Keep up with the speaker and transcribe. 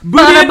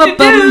I'm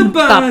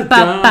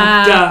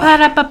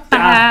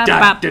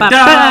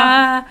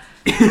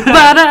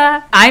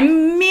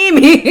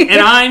Mimi. And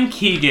I'm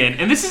Keagan.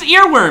 And this is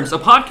Earworms, a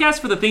podcast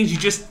for the things you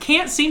just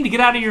can't seem to get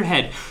out of your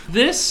head.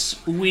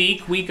 This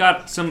week, we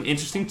got some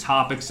interesting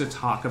topics to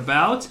talk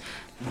about.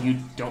 You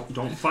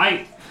don't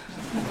fight.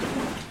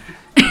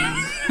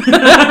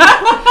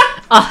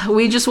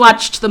 We just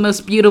watched the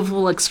most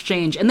beautiful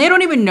exchange. And they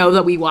don't even know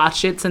that we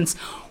watched it, since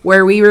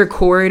where we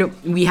record,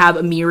 we have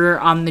a mirror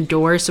on the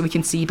door so we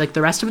can see like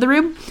the rest of the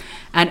room.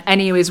 And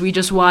anyways, we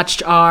just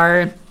watched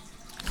our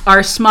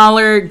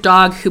smaller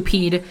dog who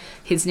peed.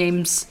 His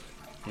name's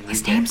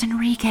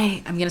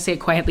Enrique. I'm going to say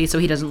it quietly so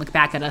he doesn't look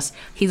back at us.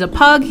 He's a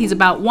pug. He's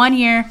about 1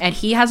 year. And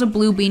he has a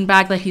blue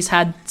beanbag that he's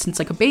had since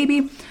like a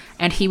baby.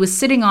 And he was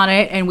sitting on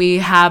it. And we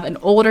have an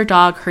older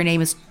dog. Her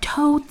name is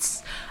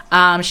Totes.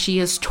 She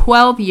is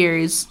 12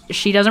 years.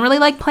 She doesn't really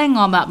like playing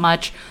all that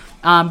much.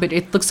 But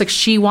it looks like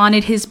she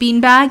wanted his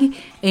beanbag,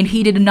 and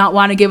he did not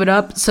want to give it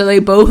up. So they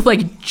both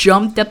like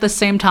jumped at the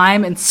same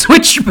time and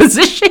switched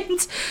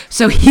positions.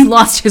 So he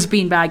lost his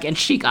beanbag, and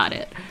she got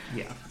it.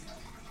 Yeah.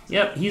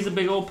 Yep. He's a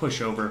big old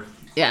pushover.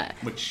 Yeah.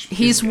 Which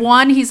he's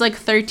one. He's like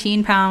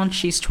 13 pounds.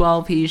 She's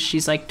 12.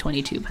 She's like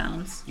 22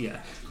 pounds.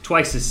 Yeah.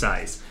 Twice his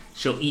size.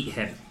 She'll eat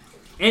him.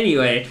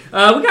 Anyway, we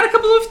got a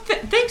couple of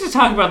things to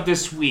talk about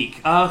this week.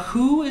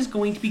 Who is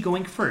going to be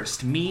going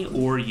first, me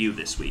or you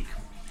this week?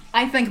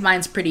 I think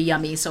mine's pretty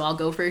yummy, so I'll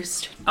go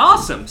first.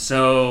 Awesome.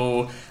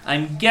 So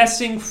I'm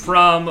guessing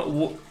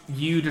from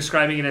you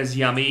describing it as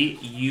yummy,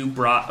 you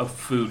brought a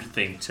food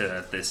thing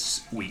to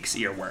this week's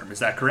earworm. Is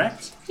that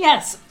correct?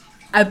 Yes.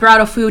 I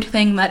brought a food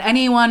thing that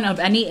anyone of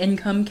any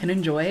income can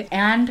enjoy,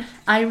 and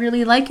I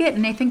really like it,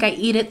 and I think I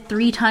eat it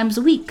 3 times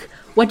a week.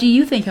 What do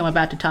you think I'm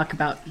about to talk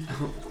about?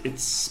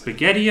 It's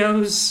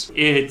SpaghettiOs.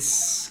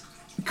 It's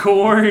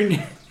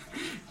corn.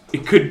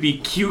 It could be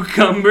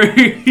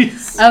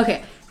cucumbers.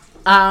 Okay.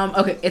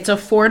 It's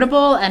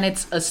affordable and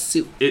it's a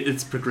soup.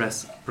 It's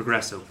Progresso.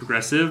 Progresso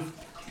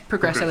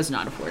is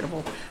not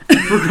affordable.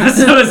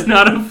 Progresso is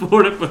not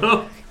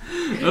affordable.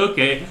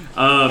 Okay.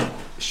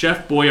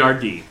 Chef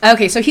Boyardee.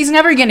 Okay, so he's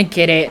never gonna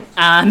get it.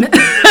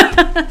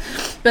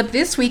 But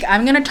this week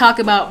I'm gonna talk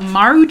about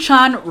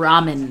Maruchan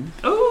ramen.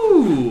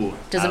 Ooh.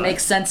 Does it make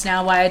sense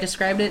now why I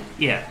described it?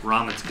 Yeah,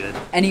 ramen's good.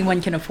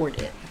 Anyone can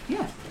afford it.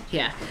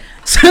 Yeah.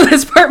 So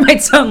this part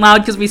might sound loud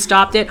because we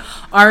stopped it.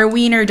 Our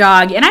wiener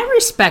dog, and I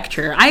respect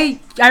her. I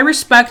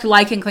respect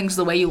liking things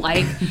the way you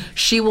like.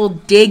 She will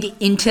dig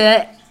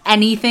into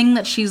anything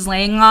that she's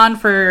laying on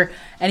for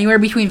anywhere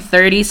between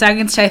 30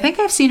 seconds to, I think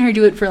I've seen her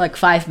do it for like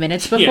 5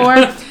 minutes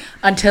before,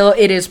 until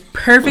it is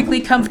perfectly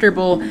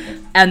comfortable,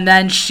 and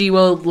then she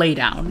will lay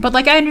down. But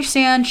like, I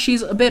understand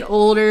she's a bit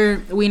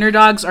older. Wiener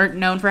dogs aren't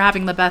known for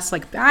having the best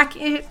like back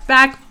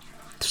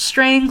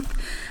strength.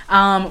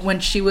 When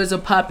she was a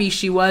puppy,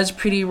 she was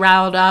pretty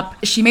riled up.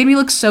 She made me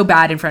look so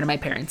bad in front of my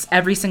parents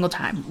every single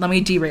time. Let me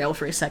derail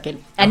for a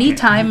second.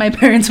 Anytime my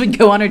parents would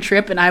go on a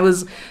trip, and I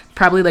was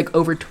probably like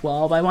over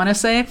 12, I want to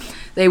say,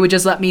 they would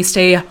just let me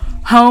stay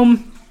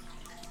home.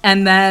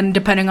 And then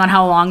depending on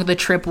how long the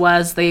trip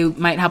was, they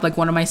might have like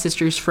one of my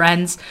sister's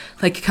friends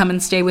like come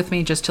and stay with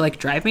me just to like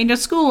drive me to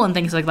school and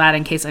things like that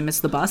in case I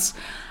missed the bus.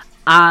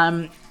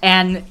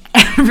 And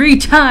every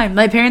time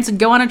my parents would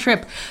go on a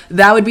trip,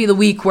 that would be the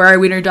week where our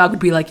wiener dog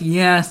would be like,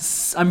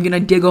 yes, I'm going to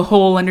dig a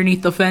hole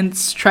underneath the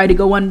fence, try to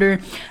go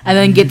under, and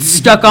then get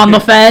stuck on the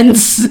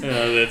fence.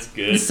 Oh, that's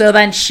good. So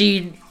then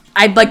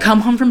I'd like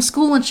come home from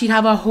school and she'd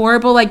have a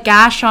horrible like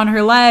gash on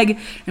her leg,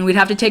 and we'd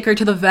have to take her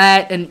to the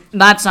vet, and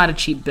that's not a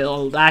cheap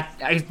bill.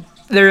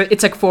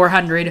 It's like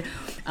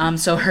 $400.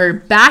 So her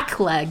back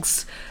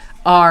legs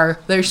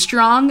they're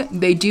strong.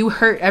 They do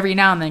hurt every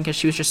now and then because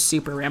she was just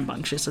super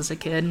rambunctious as a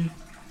kid.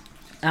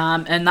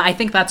 And I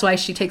think that's why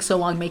she takes so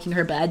long making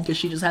her bed, because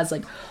she just has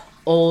like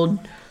old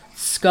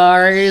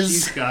scars.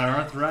 She's got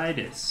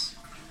arthritis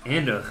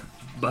and a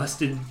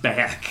busted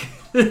back.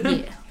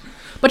 Yeah.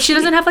 But she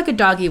doesn't have like a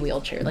doggy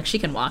wheelchair. Like, she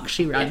can walk,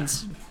 she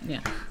runs. Yeah.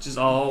 Which is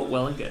all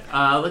well and good.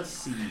 Let's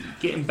see.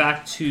 Getting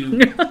back to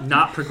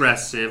not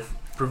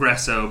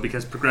Progresso,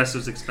 because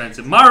Progresso's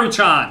expensive.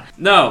 Maruchan!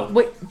 No.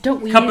 Wait,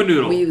 don't we? Cup of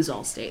Noodle. We use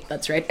Allstate.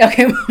 That's right.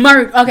 Okay,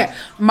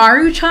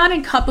 Maruchan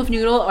and Cup of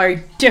Noodle are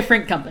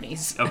different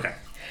companies. Okay.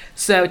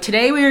 So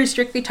today we are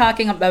strictly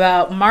talking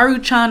about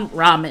Maruchan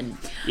ramen.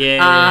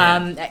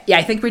 Yeah.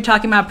 I think we're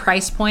talking about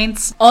price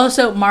points.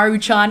 Also,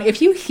 Maruchan,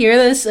 if you hear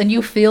this and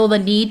you feel the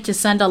need to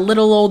send a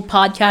little old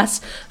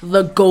podcast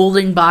the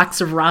golden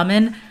box of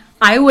ramen,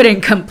 I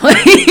wouldn't complain.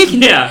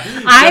 Yeah,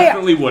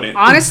 definitely wouldn't.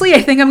 Honestly,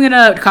 I think I'm going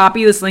to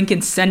copy this link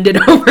and send it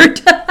over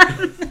to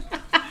them.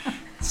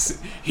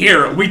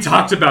 Here, we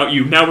talked about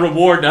you. Now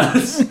reward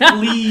us,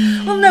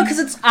 please. Well, no,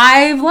 because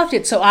I've loved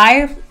it. So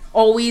I've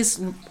always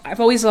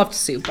loved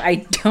soup.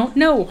 I don't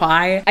know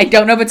why. I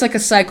don't know if it's like a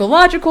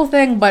psychological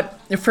thing,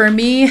 but for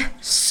me,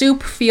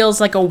 soup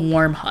feels like a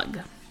warm hug.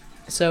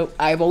 So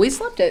I've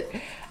always loved it.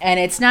 And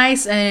it's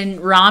nice, and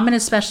ramen,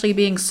 especially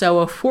being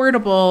so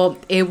affordable,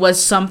 it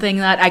was something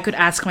that I could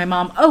ask my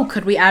mom, oh,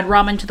 could we add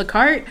ramen to the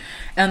cart?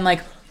 And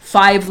like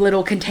 5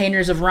 little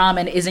containers of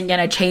ramen isn't going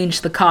to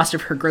change the cost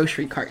of her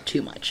grocery cart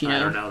too much, you know? I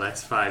don't know,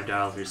 that's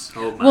 $5.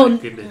 Oh my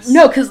goodness.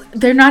 No, because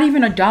they're not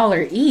even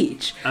 $1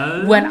 each.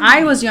 When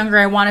I was younger,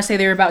 I want to say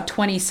they were about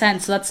 20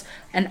 cents, so that's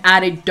an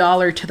added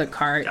 $1 to the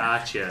cart.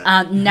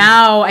 Gotcha.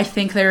 Now I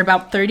think they're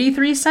about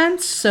 33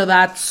 cents, so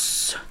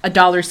that's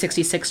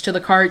 $1.66 to the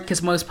cart,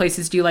 because most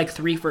places do like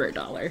 3 for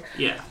 $1.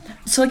 Yeah.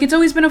 So like it's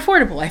always been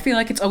affordable. I feel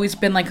like it's always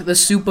been like the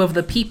soup of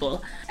the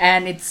people,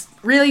 and it's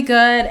really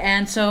good.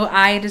 And so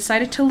I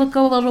decided to look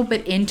a little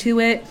bit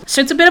into it.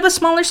 So it's a bit of a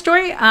smaller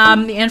story.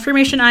 The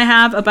information I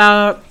have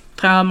about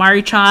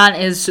Maruchan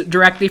is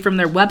directly from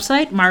their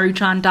website,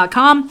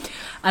 maruchan.com,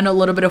 and a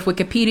little bit of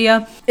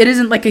Wikipedia. It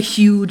isn't like a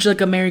huge like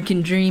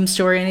American dream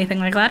story or anything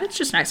like that. It's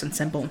just nice and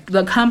simple.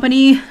 The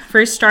company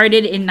first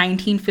started in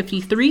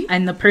 1953,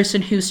 and the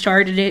person who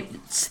started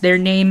it's their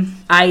name,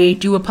 I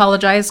do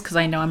apologize because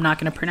I know I'm not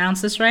going to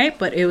pronounce this right,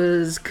 but it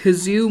was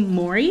Kazuo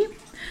Mori.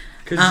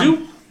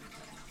 Kazoo?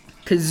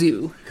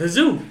 Kazoo.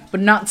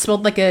 But not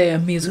spelled like a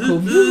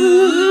musical.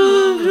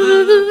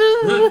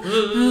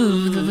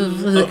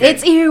 Okay.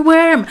 It's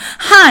earworm.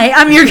 Hi,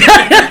 I'm your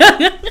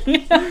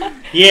guy.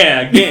 Yeah,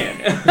 again.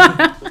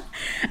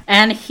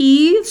 And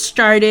he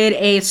started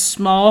a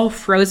small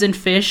frozen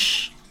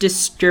fish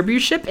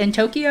distributorship in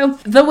Tokyo.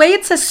 The way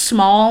it says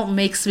small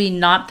makes me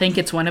not think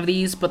it's one of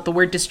these, but the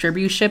word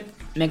distributorship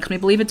makes me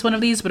believe it's one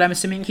of these, but I'm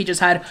assuming he just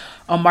had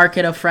a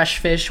market of fresh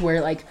fish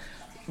where like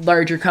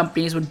larger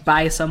companies would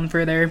buy some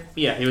for their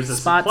he was a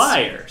spots.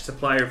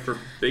 supplier for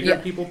bigger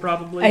people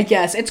probably. I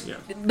guess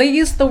they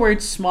use the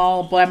word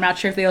small, but I'm not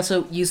sure if they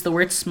also use the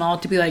word small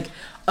to be like,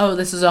 oh,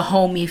 this is a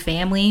homey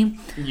family.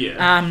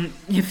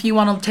 If you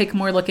want to take a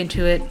more look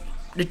into it,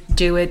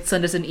 do it.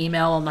 Send us an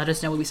email and let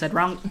us know what we said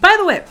wrong. By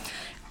the way,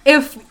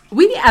 if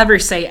we ever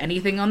say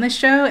anything on this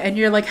show and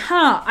you're like,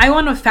 I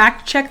want to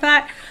fact check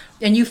that,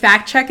 and you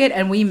fact check it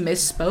and we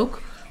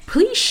misspoke,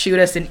 please shoot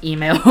us an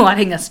email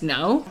letting us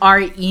know.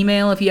 Our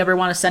email, if you ever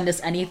want to send us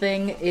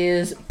anything,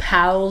 is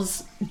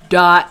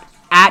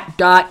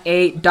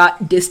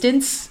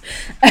pals.at.a.distance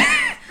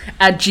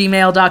at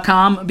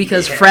gmail.com,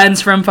 because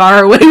Friends from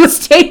Far Away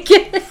was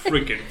taken.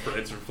 Freaking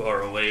Friends from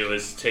Far Away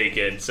was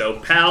taken. So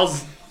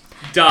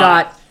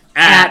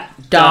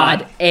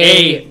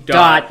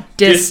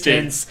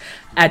pals.at.a.distance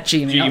at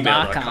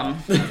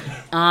gmail.com.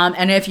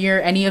 And if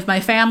you're any of my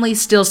family,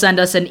 still send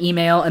us an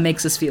email. It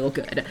makes us feel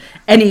good.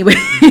 Anyway.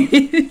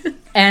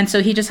 And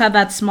so he just had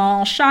that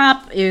small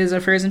shop. It was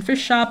a frozen fish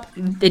shop.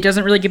 It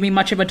doesn't really give me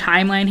much of a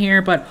timeline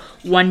here, but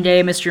one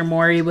day Mr.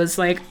 Mori was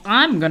like,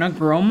 I'm going to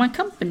grow my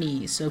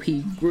company. So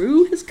he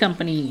grew his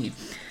company.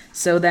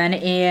 So then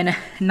in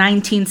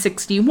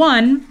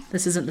 1961,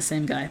 this isn't the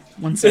same guy.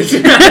 One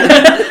second.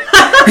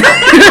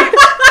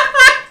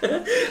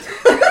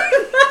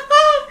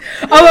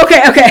 Oh,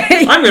 okay.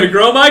 I'm going to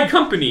grow my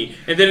company.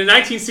 And then in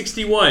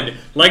 1961,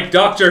 like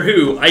Doctor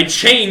Who, I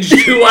changed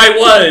who I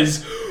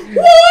was.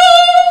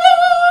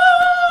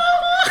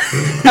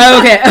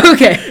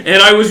 Okay.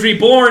 And I was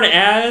reborn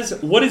as,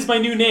 what is my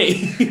new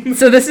name?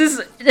 So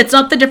it's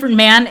not the different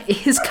man.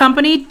 His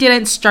company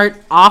didn't start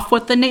off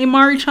with the name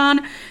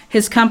Maruchan.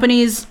 His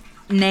company's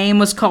name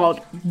was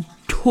called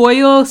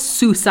Toyo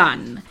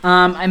Susan.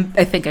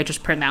 I think I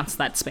just pronounced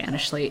that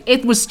Spanishly.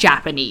 It was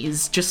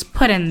Japanese. Just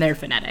put in their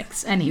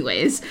phonetics.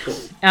 Anyways. Cool.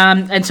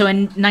 And so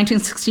in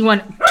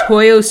 1961,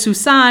 Toyo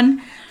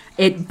Susan,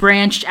 it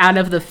branched out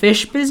of the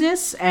fish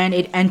business and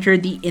it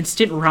entered the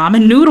instant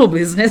ramen noodle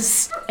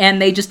business.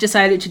 And they just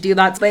decided to do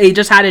that. They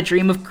just had a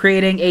dream of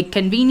creating a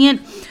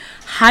convenient,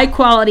 high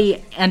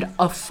quality, and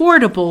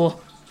affordable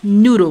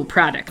noodle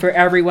product for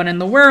everyone in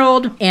the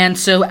world. And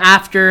so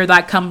after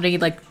that company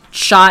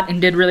shot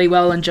and did really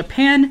well in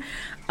Japan,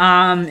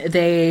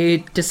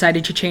 they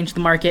decided to change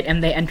the market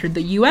and they entered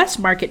the US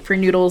market for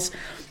noodles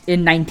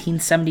in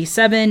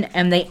 1977.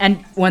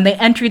 And when they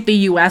entered the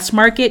US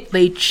market,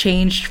 they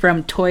changed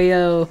from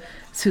Toyo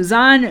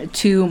Suzan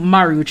to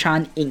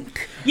Maruchan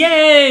Inc.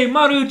 Yay,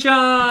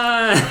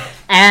 Maruchan!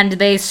 And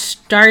they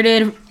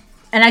started,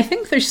 and I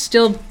think they're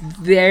still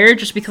there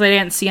just because I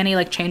didn't see any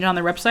change on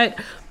their website,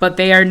 but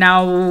they are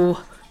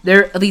now,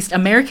 their at least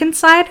American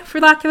side,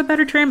 for lack of a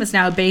better term, is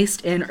now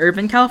based in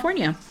Irvine,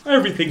 California.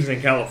 Everything's in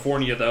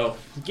California, though.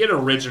 Get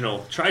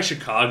original. Try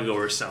Chicago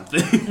or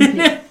something.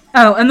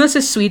 Oh, and this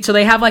is sweet. So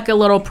they have a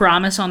little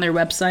promise on their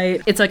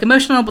website. It's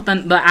emotional, but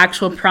then the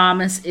actual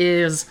promise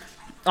is,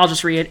 I'll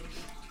just read it.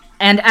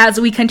 And as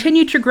we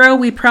continue to grow,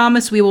 we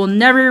promise we will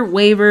never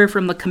waver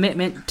from the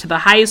commitment to the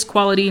highest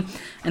quality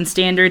and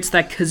standards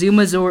that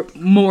Kazuo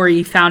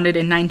Mori founded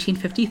in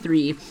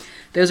 1953.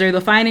 Those are the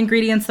fine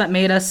ingredients that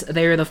made us.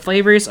 They are the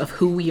flavors of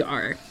who we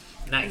are.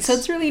 Nice. So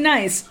it's really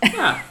nice.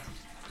 Yeah.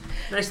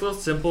 Nice little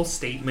simple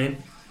statement.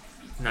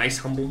 Nice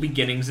humble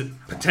beginnings,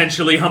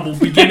 potentially humble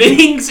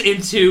beginnings,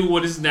 into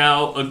what is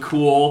now a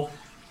cool,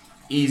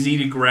 easy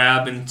to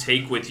grab and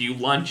take with you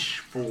lunch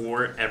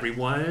for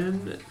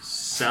everyone.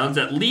 Sounds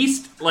at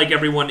least like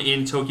everyone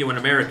in Tokyo and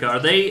America. Are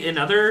they in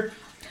other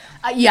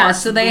Yeah,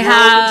 so they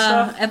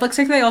have, it looks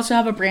like they also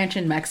have a branch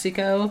in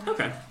Mexico.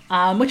 Okay.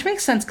 which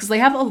makes sense because they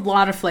have a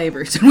lot of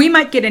flavors. We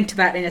might get into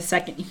that in a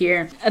second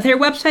here. Their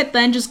website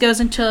then just goes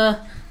into,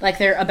 like,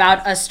 their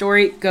About Us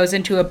story goes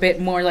into a bit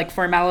more, like,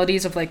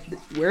 formalities of, like,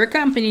 we're a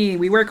company,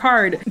 we work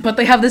hard. But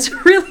they have this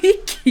really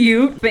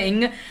cute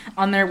thing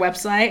on their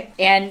website,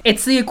 and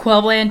it's the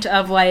equivalent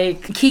of,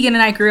 like, Keagan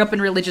and I grew up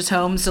in religious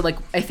homes, so, like,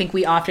 I think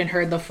we often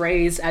heard the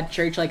phrase at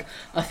church, like,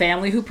 a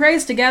family who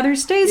prays together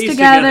stays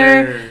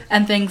together,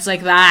 and things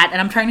like that.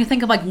 And I'm trying to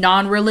think of, like,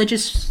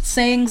 non-religious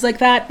sayings like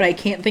that, but I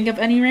can't think of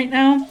any right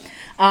now.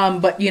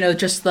 But, you know,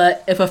 just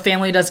if a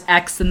family does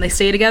X, then they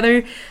stay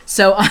together.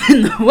 So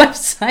on the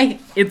website,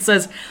 it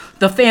says,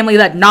 the family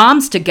that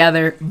noms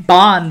together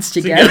bonds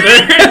together.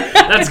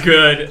 That's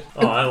good.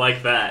 Oh, I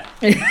like that.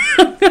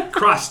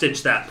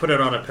 Cross-stitch that. Put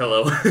it on a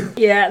pillow.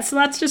 Yeah, so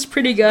that's just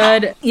pretty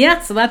good. Yeah,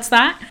 so that's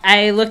that.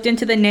 I looked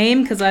into the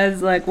name because I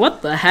was like,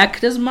 what the heck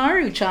does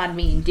Maruchan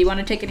mean? Do you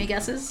want to take any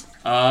guesses?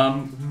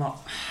 That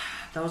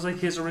was like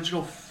his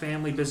original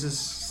family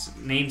business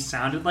name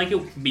sounded like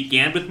it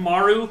began with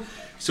Maru.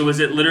 So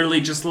is it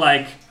literally just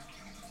like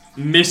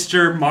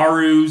Mr.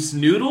 Maru's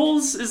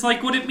Noodles is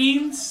like what it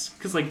means?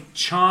 Because like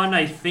Chan,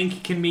 I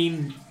think, can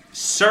mean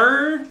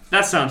sir.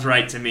 That sounds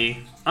right to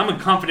me. I'm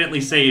gonna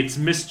confidently say it's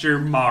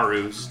Mr.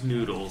 Maru's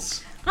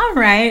Noodles. All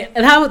right,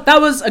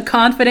 that was a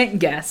confident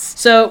guess.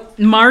 So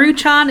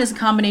Maruchan is a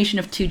combination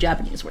of two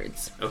Japanese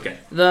words. Okay.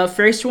 The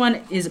first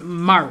one is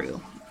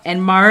Maru,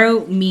 and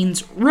Maru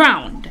means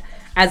round,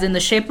 as in the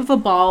shape of a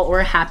ball or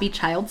a happy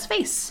child's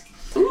face.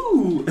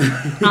 Ooh.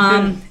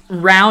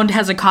 Round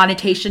has a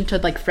connotation to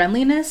like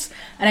friendliness,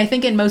 and I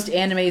think in most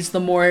animes the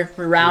more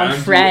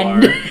round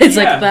friend is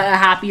like the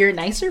happier,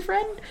 nicer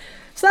friend.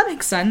 So that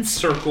makes sense.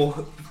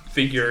 Circle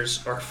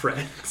figures are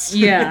friends.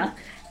 Yeah.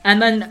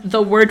 And then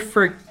the word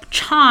for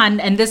chan,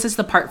 and this is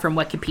the part from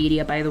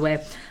Wikipedia, by the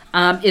way,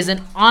 is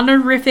an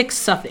honorific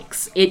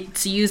suffix.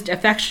 It's used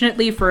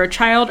affectionately for a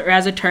child or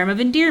as a term of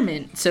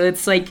endearment. So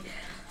it's like,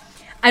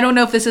 I don't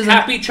know if this is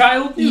happy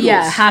child noodles.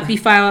 Yeah, happy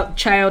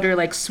child or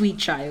like sweet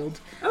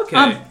child. Okay.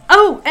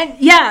 And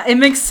yeah, it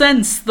makes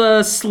sense.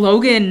 The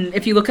slogan,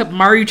 if you look up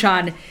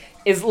Maruchan,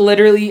 is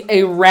literally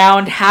a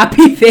round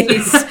happy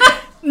face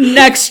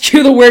next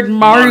to the word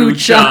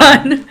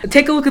Maruchan.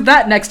 Take a look at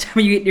that next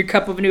time you eat your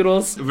cup of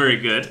noodles. Very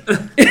good.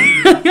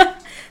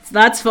 So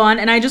that's fun.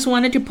 And I just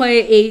wanted to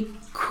play a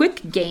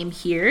quick game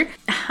here.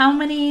 How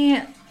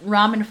many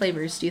ramen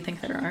flavors do you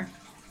think there are?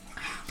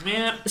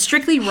 Man.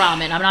 Strictly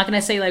ramen. I'm not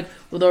gonna say like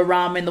the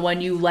ramen, the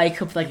one you like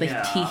of like the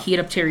heat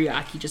up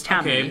teriyaki. Just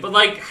how many? Okay, but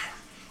like,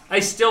 I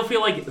still feel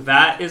like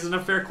that isn't a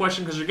fair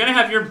question because you're gonna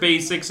have your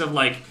basics of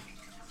like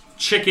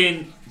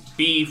chicken,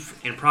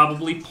 beef, and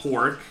probably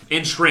pork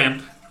and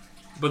shrimp.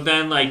 But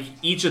then like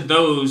each of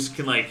those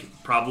can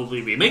like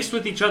probably be mixed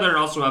with each other and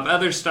also have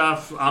other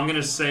stuff. I'm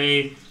gonna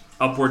say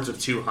upwards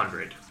of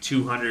 200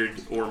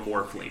 or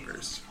more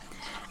flavors.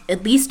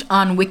 At least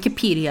on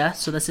Wikipedia,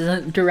 so this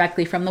isn't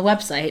directly from the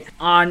website,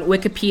 on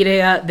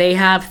Wikipedia, they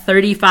have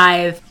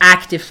 35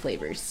 active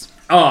flavors.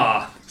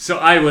 So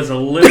I was a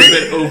little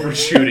bit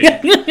overshooting.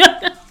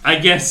 I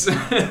guess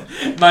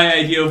my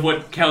idea of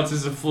what counts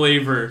as a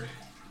flavor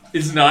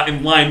is not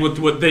in line with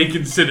what they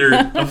consider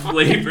a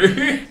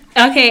flavor.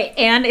 Okay,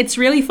 and it's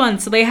really fun.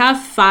 So they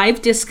have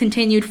 5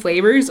 discontinued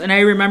flavors, and I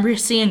remember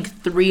seeing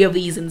 3 of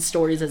these in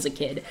stores as a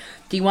kid.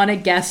 Do you want to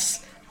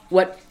guess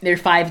what their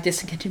 5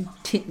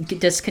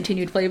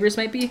 discontinued flavors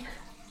might be?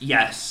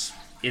 Yes.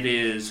 It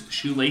is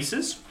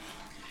shoelaces.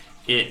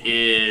 It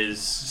is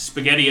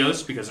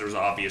SpaghettiOs, because there's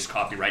obvious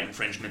copyright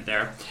infringement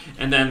there.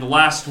 And then the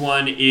last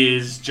one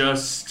is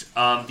just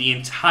the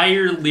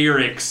entire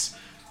lyrics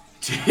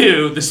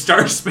to the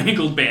Star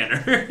Spangled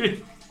Banner.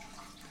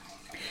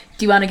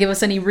 Do you want to give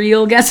us any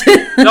real guesses?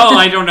 No,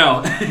 I don't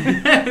know.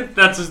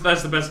 That's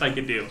the best I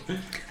could do.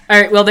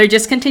 All right, well, their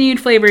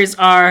discontinued flavors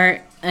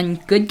are,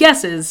 and good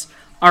guesses,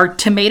 are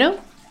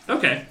tomato,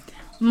 okay,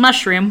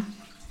 mushroom,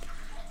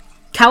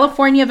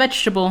 California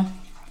vegetable,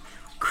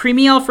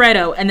 creamy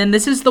Alfredo, and then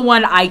this is the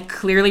one I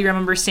clearly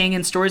remember seeing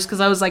in stores because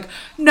I was like,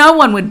 no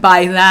one would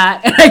buy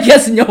that, and I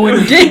guess no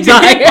one did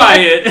buy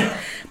it.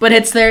 But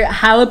it's their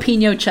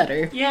jalapeno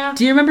cheddar. Yeah.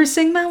 Do you remember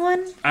seeing that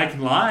one? I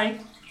can lie.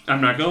 I'm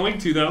not going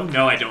to, though.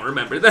 No, I don't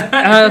remember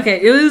that. Okay,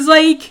 it was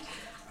like,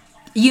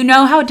 you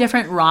know how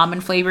different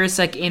ramen flavors,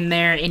 like in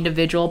their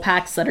individual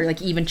packs that are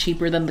like even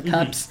cheaper than the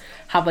cups,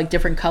 have like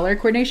different color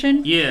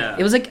coordination? Yeah.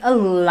 It was like a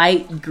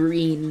light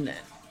green,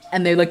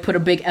 and they like put a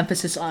big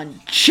emphasis on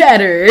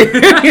cheddar.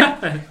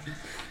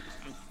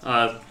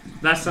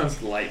 That sounds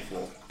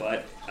delightful,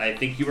 but I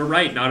think you were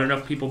right. Not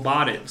enough people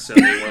bought it, so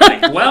they were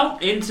like, well,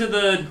 into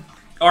the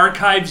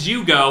archives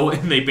you go,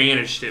 and they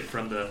banished it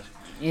from the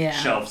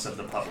shelves of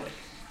the public.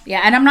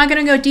 Yeah, and I'm not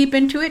going to go deep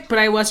into it, but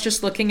I was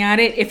just looking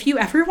at it. If you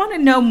ever want to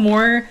know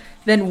more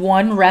than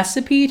one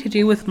recipe to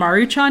do with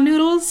Maruchan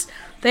noodles,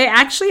 they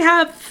actually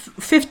have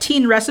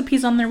 15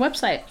 recipes on their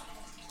website.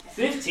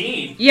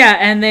 15? Yeah,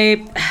 and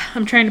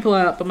I'm trying to pull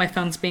it up, but my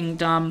phone's being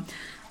dumb.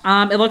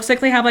 It looks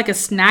like they have like a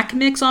snack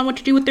mix on what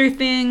to do with their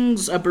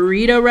things, a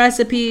burrito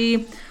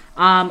recipe,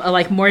 a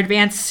like more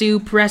advanced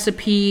soup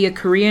recipe, a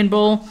Korean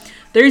bowl.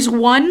 There's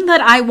one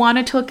that I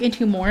want to look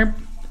into more,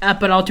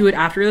 but I'll do it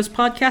after this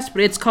podcast,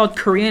 but it's called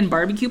Korean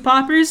barbecue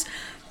poppers,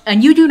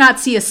 and you do not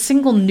see a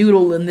single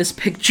noodle in this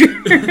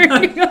picture.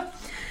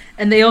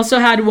 And they also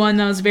had one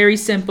that was very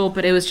simple,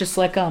 but it was just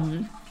like a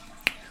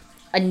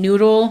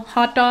noodle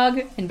hot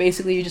dog, and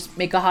basically you just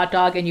make a hot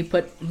dog and you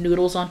put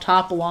noodles on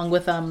top along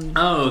with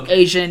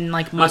Asian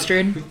like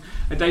mustard.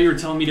 I thought you were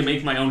telling me to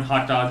make my own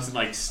hot dogs and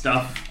like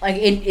stuff like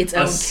in its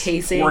own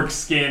casing, pork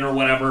skin or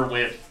whatever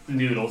with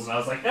noodles, and I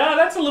was like,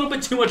 that's a little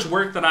bit too much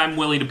work that I'm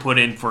willing to put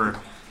in for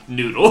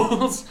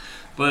noodles.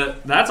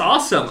 But that's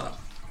awesome.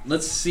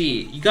 Let's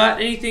see, you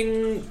got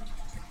anything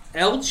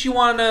else you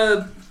want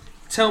to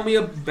tell me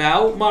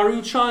about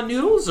Maruchan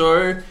noodles,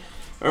 or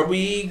are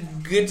we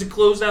good to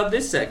close out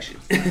this section?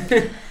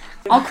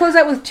 I'll close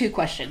out with 2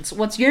 questions.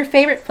 What's your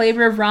favorite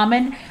flavor of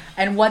ramen,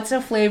 and what's a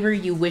flavor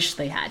you wish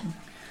they had?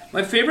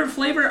 My favorite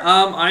flavor?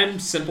 I'm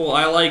simple.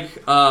 I like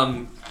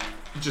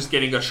just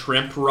getting a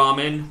shrimp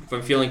ramen. If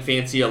I'm feeling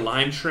fancy, a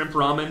lime shrimp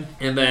ramen.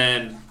 And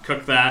then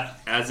cook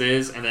that as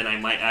is. And then I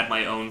might add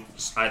my own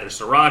either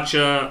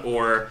sriracha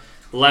or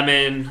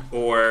lemon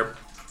or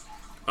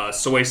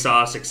soy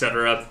sauce,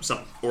 etc.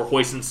 Or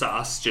hoisin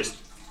sauce. Just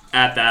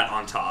add that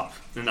on top.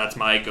 And that's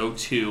my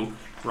go-to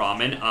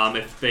ramen.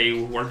 If they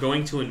were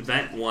going to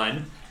invent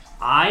one,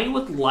 I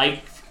would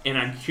like, and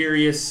I'm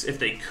curious if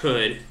they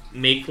could,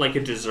 make like a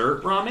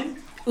dessert ramen.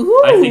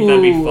 Ooh. I think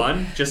that'd be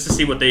fun, just to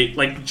see what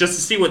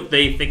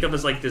they think of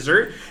as like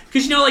dessert.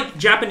 Because like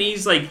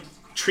Japanese like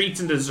treats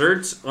and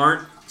desserts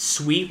aren't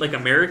sweet like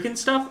American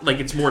stuff. Like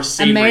it's more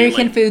savory.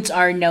 American foods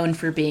are known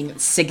for being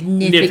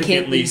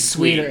significantly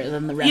sweeter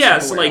than the rest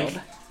of the world.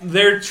 Like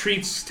their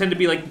treats tend to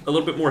be like a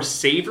little bit more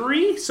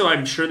savory. So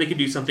I'm sure they could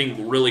do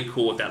something really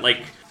cool with that.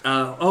 Like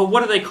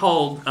what are they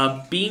called?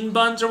 Bean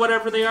buns or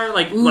whatever they are?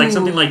 Like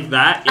something like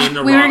that in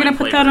the ramen. We were going to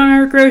put that on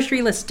our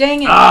grocery list.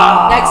 Dang it.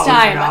 Next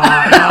time.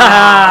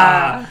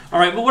 All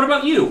right, well, what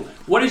about you?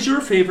 What is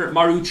your favorite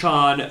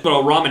Maruchan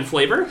ramen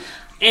flavor?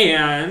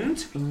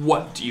 And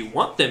what do you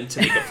want them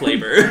to make a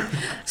flavor?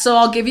 So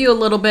I'll give you a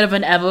little bit of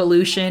an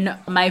evolution.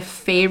 My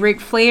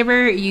favorite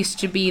flavor used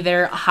to be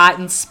their hot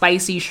and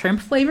spicy shrimp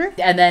flavor.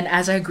 And then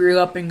as I grew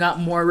up and got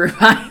more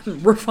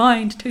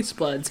refined taste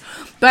buds.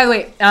 By the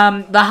way,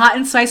 the hot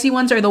and spicy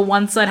ones are the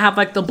ones that have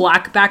like the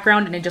black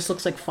background and it just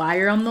looks like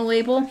fire on the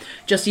label.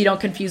 Just so you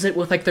don't confuse it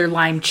with like their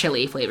lime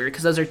chili flavor,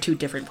 because those are 2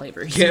 different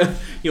flavors. Yeah,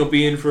 you'll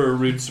be in for a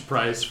rude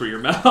surprise for your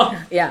mouth.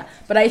 Yeah,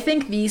 but I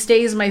think these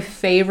days my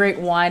favorite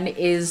one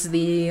is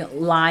the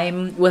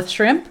lime with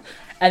shrimp.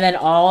 And then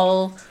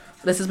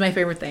this is my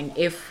favorite thing.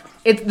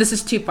 This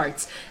is 2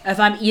 parts. If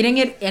I'm eating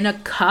it in a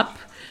cup,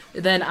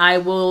 then I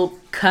will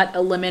cut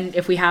a lemon,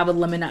 if we have a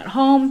lemon at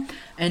home,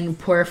 and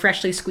pour a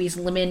freshly squeezed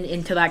lemon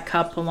into that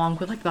cup along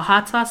with like the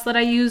hot sauce that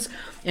I use,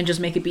 and just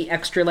make it be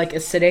extra like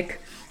acidic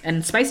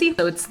and spicy.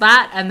 So it's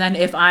that. And then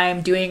if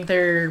I'm doing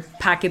their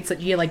packets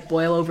that you like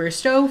boil over a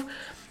stove,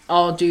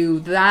 I'll do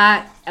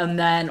that, and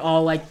then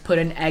I'll like put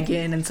an egg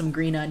in and some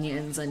green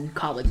onions and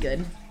call it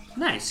good.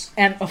 Nice.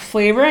 And a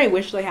flavor I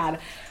wish they had.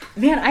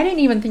 Man, I didn't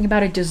even think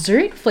about a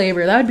dessert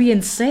flavor. That would be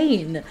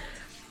insane.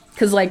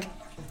 Because, like,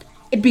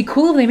 it'd be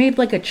cool if they made,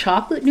 like, a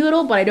chocolate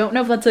noodle, but I don't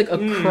know if that's, like, a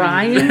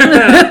crime.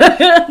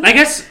 I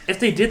guess if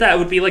they did that, it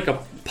would be, like, a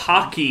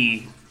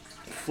Pocky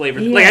flavor.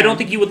 Yeah. Like, I don't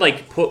think you would,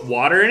 like, put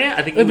water in it.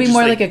 I think it would be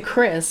more like a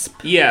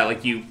crisp. Yeah,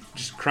 like, you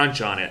just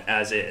crunch on it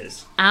as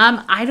is.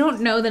 I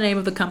don't know the name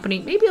of the company.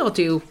 Maybe I'll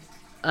do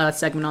a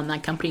segment on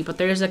that company, but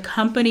there's a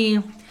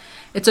company.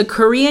 It's a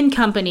Korean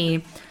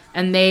company.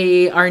 And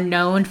they are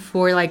known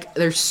for, like,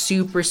 their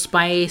super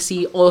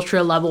spicy,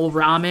 ultra-level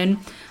ramen.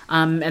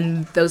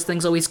 And those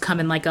things always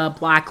come in, like, a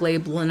black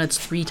label, and it's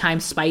 3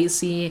 times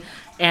spicy.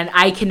 And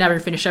I can never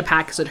finish a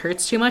pack because it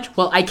hurts too much.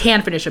 Well, I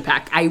can finish a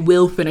pack. I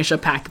will finish a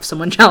pack if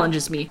someone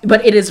challenges me.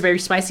 But it is very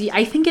spicy.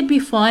 I think it'd be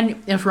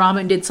fun if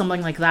ramen did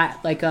something like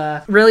that. Like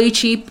a really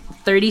cheap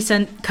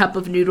 30-cent cup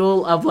of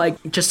noodle of, like,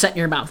 just setting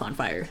your mouth on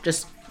fire.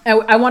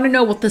 I want to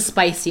know what the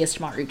spiciest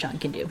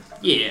Maruchan can do.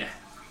 Yeah.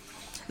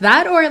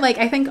 That, or like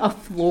I think a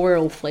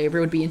floral flavor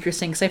would be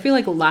interesting, because I feel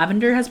like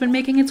lavender has been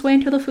making its way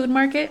into the food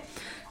market.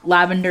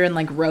 Lavender and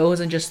like rose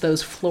and just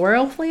those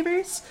floral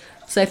flavors.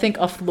 So I think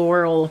a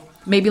floral,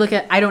 maybe like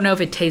I don't know if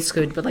it tastes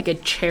good, but like a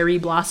cherry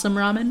blossom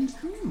ramen.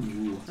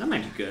 Ooh, that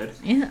might be good.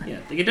 Yeah. Yeah,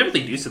 they could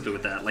definitely do something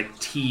with that, like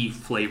tea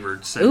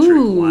flavored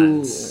centric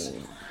ones.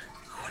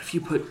 What if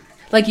you put...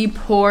 Like you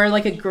pour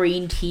like a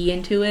green tea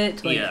into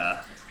it? Like...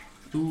 Yeah.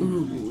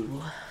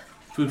 Ooh.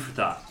 Food for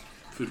thought.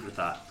 Food for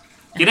thought.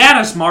 Get at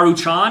us,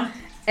 Maruchan.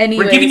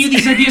 Anyways, we're giving you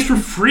these ideas for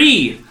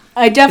free.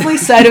 I definitely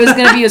said it was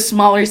going to be a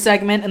smaller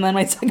segment, and then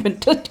my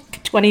segment took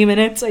 20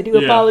 minutes. I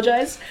do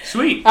apologize.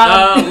 Sweet.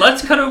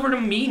 Let's cut over to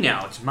me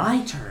now. It's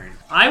my turn.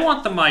 I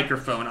want the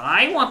microphone.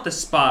 I want the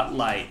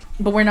spotlight.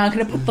 But we're not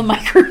going to put the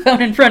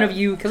microphone in front of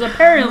you, because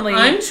apparently...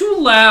 I'm too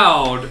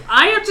loud.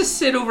 I have to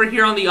sit over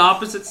here on the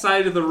opposite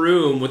side of the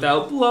room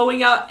without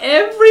blowing out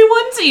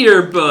everyone's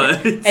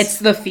earbuds. It's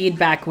the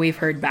feedback we've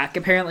heard back.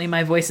 Apparently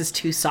my voice is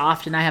too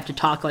soft, and I have to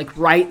talk, like,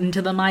 right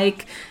into the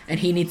mic, and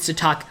he needs to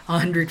talk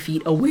 100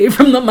 feet away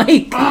from the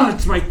mic.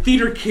 It's my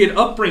theater kid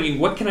upbringing.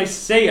 What can I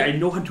say? I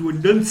know how to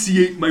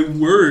enunciate my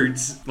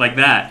words. Like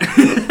that.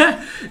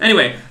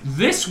 Anyway,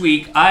 this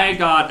week I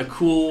got a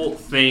cool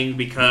thing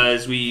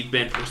because we've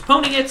been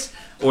postponing it,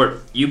 or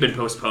you've been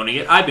postponing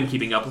it. I've been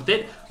keeping up with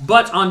it.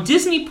 But on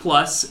Disney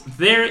Plus,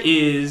 there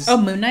is... Oh,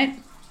 Moon Knight?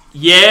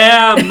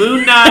 Yeah,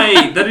 Moon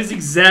Knight. That is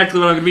exactly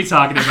what I'm going to be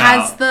talking about.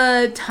 Has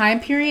the time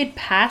period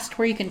passed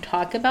where you can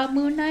talk about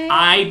Moon Knight?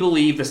 I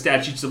believe the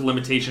statutes of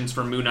limitations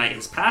for Moon Knight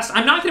has passed.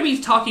 I'm not going to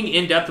be talking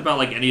in depth about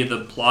like any of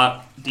the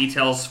plot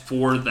details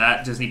for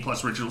that Disney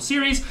Plus original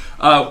series.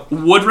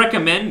 Would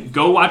recommend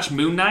go watch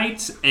Moon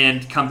Knight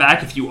and come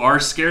back if you are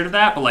scared of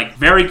that. But like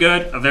very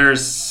good.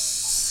 There's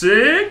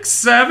 6,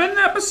 7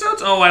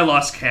 episodes? Oh, I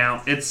lost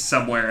count. It's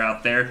somewhere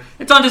out there.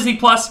 It's on Disney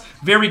Plus.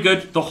 Very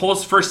good. The whole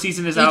first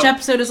season is out. Each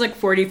episode is like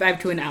 45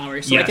 to an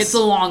hour, so yes. like it's a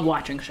long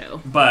watching show.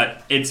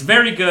 But it's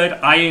very good.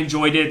 I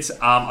enjoyed it.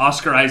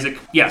 Oscar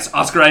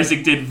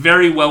Isaac did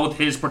very well with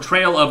his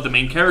portrayal of the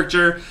main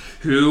character,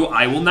 who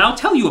I will now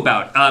tell you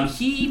about.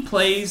 He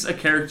plays a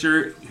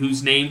character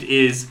whose name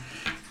is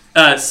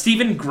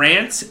Stephen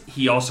Grant.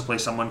 He also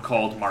plays someone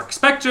called Mark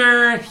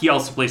Spector. He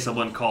also plays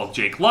someone called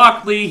Jake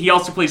Lockley. He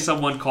also plays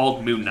someone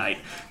called Moon Knight.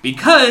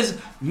 Because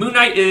Moon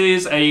Knight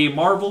is a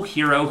Marvel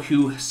hero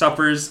who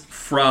suffers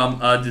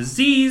from a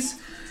disease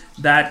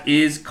that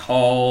is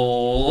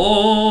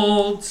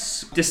called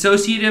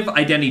dissociative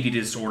identity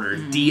disorder,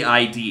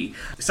 DID.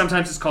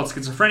 Sometimes it's called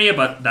schizophrenia,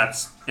 but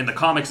that's in the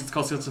comics it's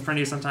called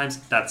schizophrenia sometimes.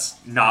 That's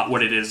not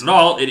what it is at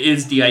all. It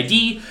is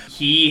DID.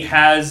 He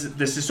has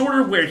this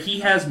disorder where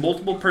he has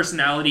multiple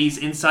personalities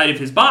inside of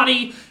his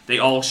body. They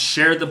all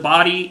share the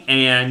body,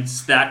 and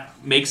that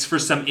makes for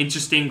some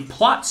interesting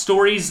plot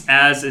stories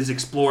as is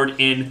explored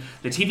in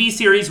the TV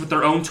series with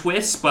their own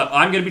twists, but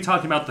I'm going to be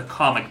talking about the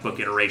comic book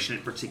iteration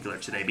in particular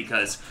today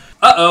because,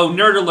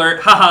 nerd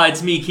alert, haha,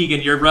 it's me,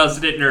 Keagan, your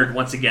resident nerd,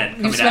 once again,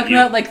 coming You're talking at you.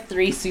 about like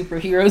 3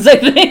 superheroes, I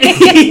think.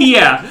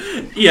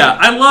 Yeah,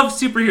 I love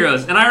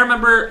superheroes, and I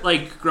remember,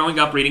 like, growing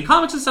up reading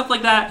comics and stuff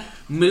like that.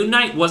 Moon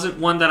Knight wasn't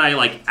one that I,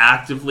 like,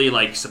 actively,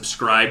 like,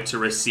 subscribed to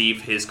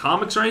receive his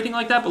comics or anything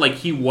like that, but, like,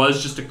 he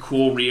was just a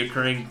cool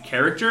reoccurring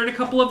character in a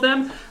couple of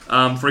them.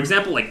 For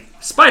example, like,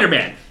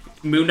 Spider-Man.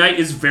 Moon Knight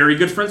is very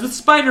good friends with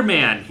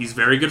Spider-Man. He's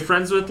very good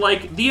friends with,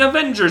 like, the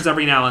Avengers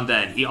every now and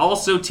then. He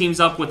also teams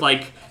up with,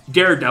 like,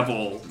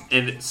 Daredevil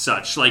and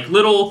such. Like,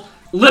 little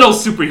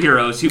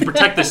superheroes who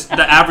protect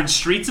the average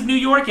streets of New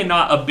York and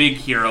not a big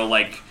hero,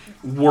 like,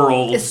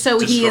 world. So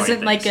he isn't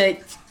things. like a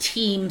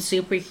team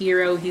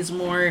superhero. He's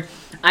more,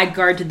 I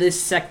guard to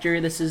this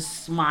sector. This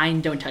is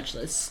mine. Don't touch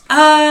this.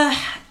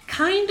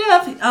 Kind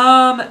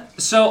of.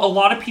 So a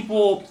lot of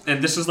people,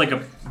 and this is like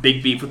a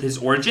big beef with his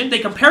origin, they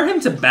compare him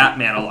to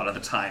Batman a lot of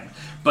the time.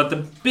 But the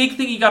big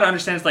thing you gotta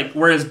understand is, like,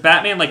 whereas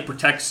Batman, like,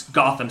 protects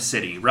Gotham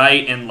City,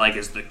 right? And, like,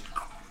 is the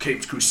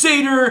Caped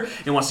Crusader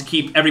and wants to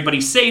keep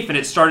everybody safe, and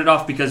it started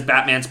off because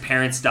Batman's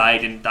parents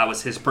died, and that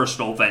was his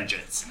personal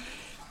vengeance.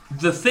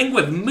 The thing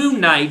with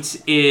Moon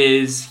Knight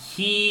is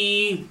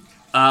he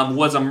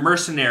was a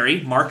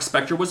mercenary. Mark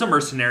Spector was a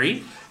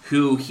mercenary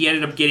who he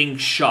ended up getting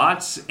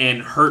shot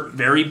and hurt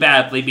very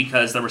badly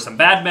because there were some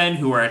bad men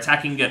who were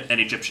attacking an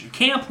Egyptian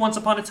camp once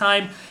upon a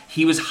time.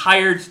 He was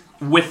hired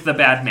with the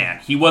bad man.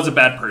 He was a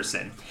bad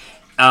person.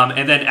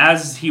 And then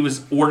as he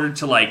was ordered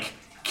to, like,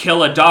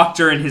 kill a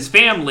doctor and his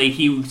family,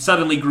 he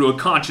suddenly grew a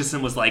conscience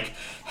and was like,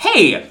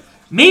 hey,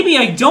 maybe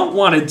I don't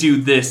want to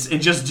do this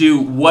and just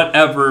do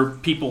whatever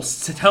people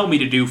tell me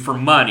to do for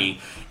money.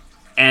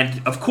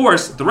 And, of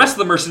course, the rest of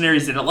the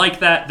mercenaries didn't like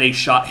that. They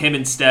shot him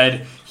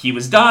instead. He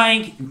was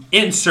dying.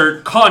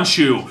 Insert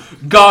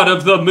Khonshu, god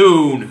of the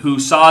moon, who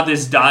saw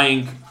this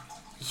dying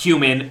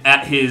human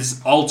at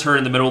his altar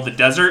in the middle of the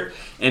desert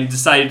and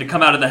decided to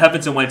come out of the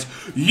heavens and went,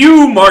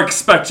 you, Mark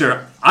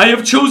Spector, I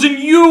have chosen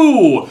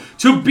you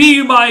to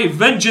be my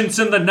vengeance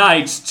in the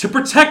night, to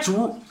protect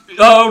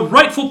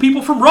rightful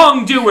people from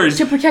wrongdoers.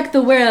 To protect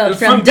the world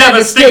from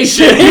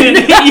devastation.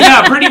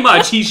 Yeah, pretty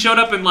much. He showed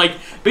up and, like,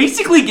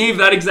 basically gave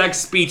that exact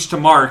speech to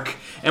Mark.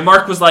 And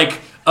Mark was like,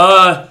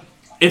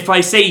 if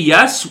I say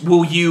yes,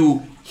 will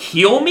you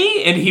heal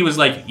me? And he was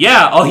like,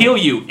 yeah, I'll heal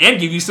you and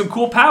give you some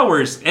cool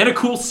powers and a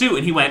cool suit.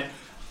 And he went,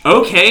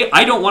 okay,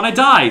 I don't want to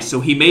die. So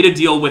he made a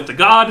deal with the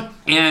god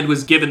and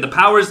was given the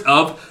powers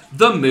of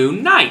the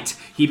Moon Knight.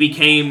 He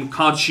became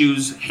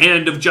Khonshu's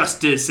hand of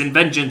justice and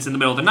vengeance in the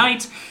middle of the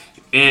night,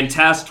 and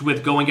tasked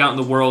with going out in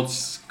the world,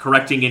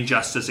 correcting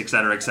injustice,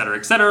 etc., etc.,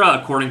 etc.,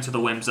 according to the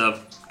whims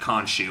of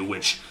Khonshu,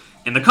 which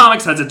in the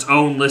comics has its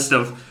own list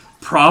of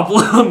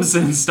problems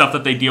and stuff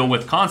that they deal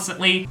with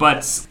constantly.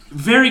 But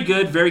very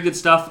good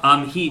stuff.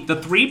 The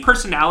 3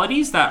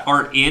 personalities that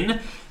are in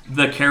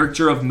the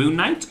character of Moon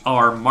Knight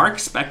are Mark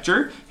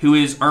Spector, who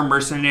is our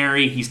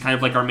mercenary. He's kind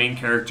of like our main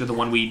character, the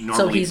one we normally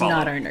follow. So he's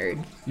not our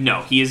nerd.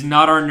 No, he is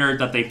not our nerd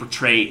that they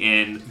portray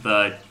in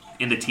the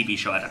TV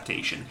show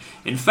adaptation.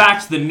 In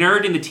fact, the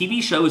nerd in the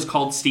TV show is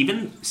called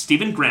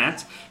Stephen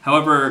Grant.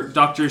 However,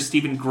 Dr.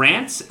 Stephen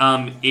Grant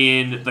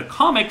in the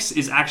comics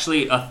is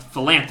actually a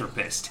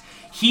philanthropist.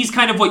 He's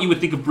kind of what you would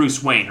think of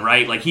Bruce Wayne,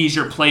 right? Like, he's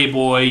your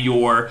playboy,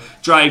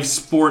 drives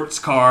sports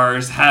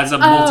cars, has a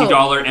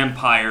multi-dollar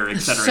empire,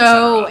 etc.,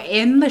 So,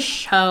 in the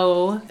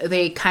show,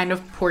 they kind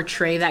of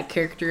portray that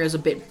character as a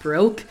bit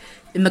broke.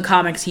 In the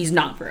comics, he's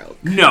not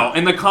broke. No,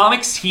 in the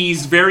comics,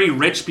 he's very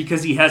rich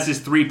because he has his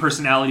 3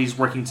 personalities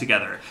working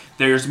together.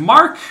 There's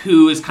Mark,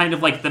 who is kind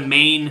of like the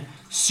main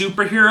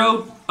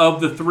superhero of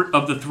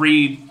the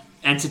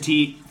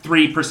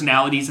three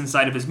personalities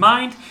inside of his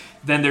mind.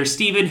 Then there's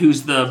Steven,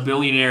 who's the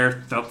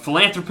billionaire, the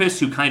philanthropist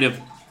who kind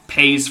of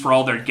pays for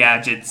all their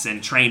gadgets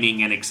and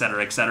training and et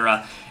cetera, et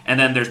cetera. And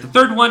then there's the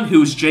third one,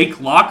 who's Jake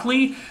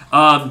Lockley.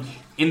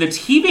 In the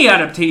TV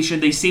adaptation,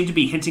 they seem to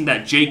be hinting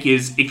that Jake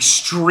is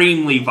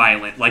extremely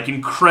violent, like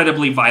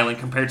incredibly violent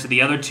compared to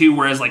the other two,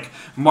 whereas like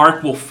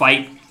Mark will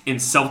fight in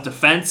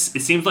self-defense.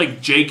 It seems like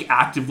Jake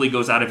actively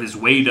goes out of his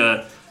way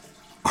to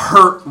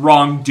hurt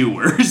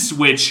wrongdoers,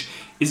 which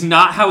is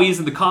not how he is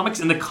in the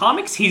comics. In the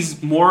comics,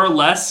 he's more or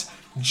less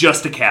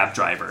just a cab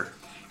driver.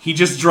 He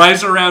just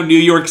drives around New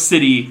York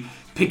City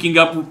picking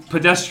up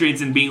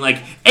pedestrians and being like,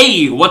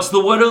 hey, what's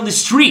the word on the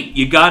street?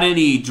 You got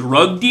any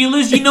drug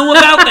dealers you know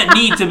about that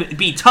need to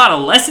be taught a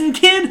lesson,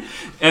 kid?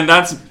 And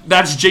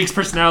that's Jake's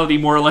personality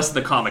more or less in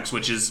the comics,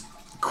 which is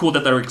cool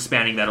that they're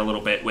expanding that a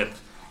little bit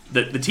with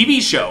the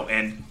TV show.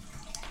 And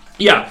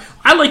yeah,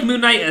 I like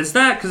Moon Knight as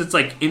that because it's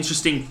like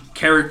interesting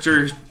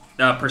character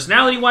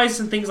personality-wise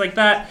and things like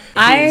that.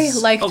 I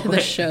liked the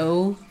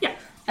show. Yeah.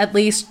 At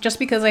least just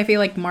because I feel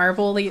like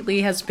Marvel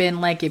lately has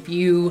been like, if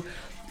you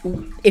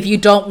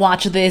don't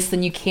watch this,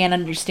 then you can't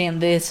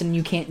understand this and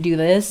you can't do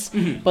this.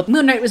 Mm-hmm. But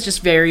Moon Knight was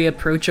just very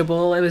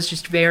approachable. It was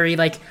just very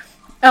like,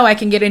 oh, I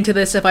can get into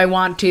this if I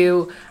want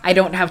to. I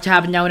don't have to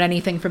have known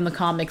anything from the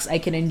comics. I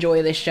can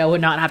enjoy this show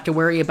and not have to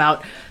worry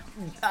about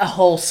a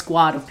whole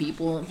squad of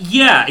people.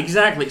 Yeah,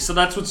 exactly. So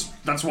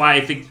that's why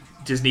I think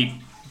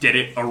Disney did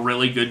it a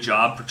really good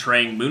job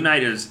portraying Moon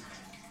Knight as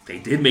they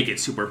did make it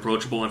super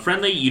approachable and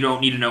friendly. You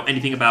don't need to know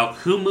anything about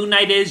who Moon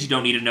Knight is. You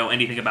don't need to know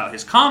anything about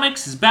his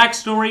comics, his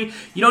backstory.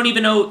 You don't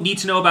even need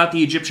to know about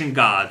the Egyptian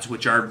gods,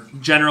 which are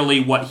generally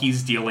what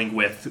he's dealing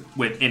with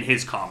in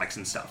his comics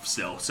and stuff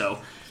still. So,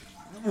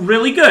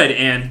 really good.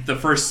 And the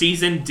first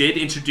season did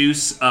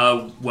introduce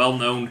a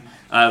well-known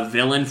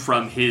villain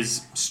from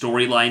his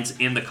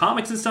storylines in the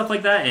comics and stuff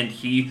like that, and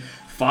he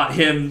fought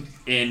him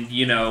in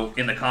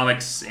the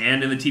comics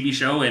and in the TV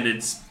show, and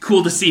it's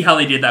cool to see how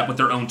they did that with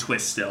their own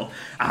twist still.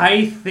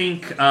 I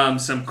think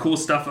some cool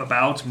stuff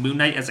about Moon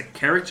Knight as a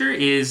character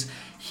is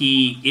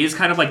he is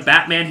kind of like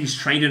Batman. He's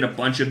trained in a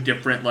bunch of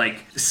different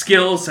like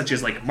skills, such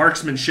as like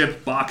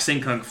marksmanship, boxing,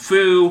 kung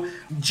fu,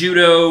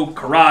 judo,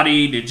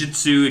 karate,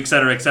 ninjutsu,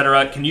 etc.,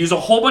 etc. Can use a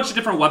whole bunch of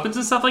different weapons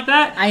and stuff like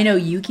that. I know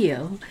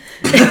Yu-Gi-Oh!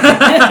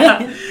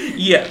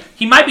 Yeah,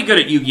 he might be good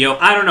at Yu-Gi-Oh!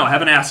 I don't know. I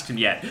haven't asked him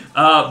yet.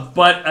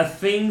 But a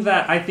thing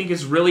that I think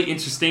is really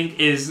interesting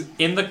is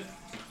in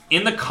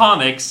the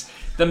comics,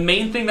 the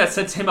main thing that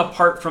sets him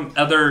apart from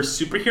other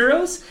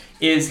superheroes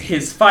is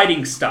his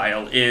fighting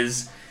style.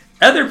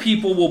 Other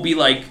people will be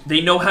like,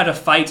 they know how to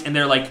fight, and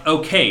they're like,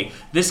 okay,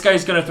 this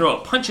guy's going to throw a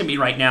punch at me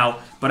right now,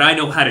 but I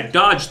know how to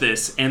dodge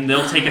this, and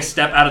they'll take a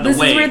step out of the way.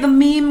 This is where the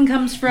meme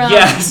comes from.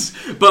 Yes,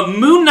 but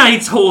Moon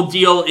Knight's whole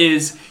deal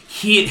is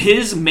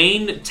his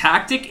main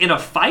tactic in a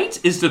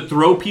fight is to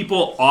throw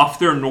people off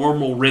their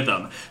normal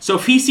rhythm. So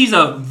if he sees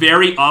a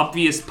very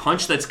obvious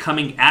punch that's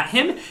coming at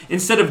him,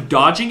 instead of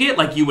dodging it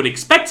like you would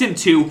expect him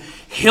to,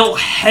 he'll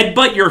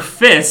headbutt your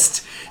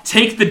fist,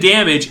 take the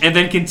damage, and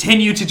then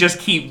continue to just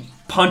keep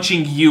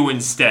punching you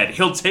instead.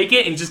 He'll take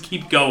it and just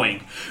keep going,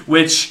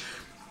 which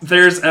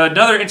there's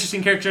another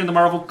interesting character in the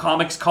Marvel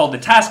comics called the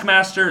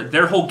Taskmaster.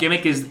 Their whole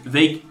gimmick is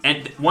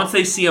once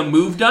they see a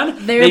move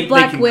done, they're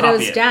Black can Widow's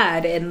copy it.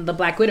 Dad in the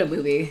Black Widow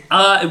movie.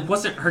 It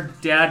wasn't her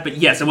dad, but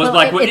yes, it was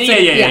Black Widow.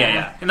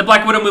 Yeah. In the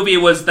Black Widow movie,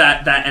 it was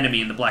that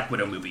enemy in the Black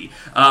Widow movie.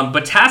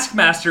 But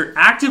Taskmaster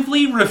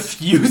actively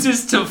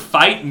refuses to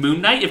fight Moon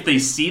Knight if they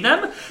see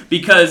them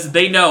because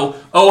they know,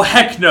 oh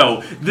heck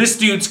no, this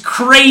dude's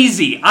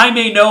crazy. I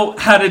may know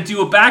how to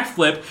do a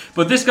backflip,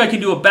 but this guy can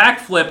do a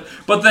backflip,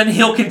 but then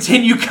he'll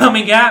continue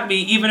coming at me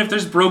even if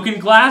there's broken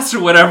glass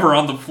or whatever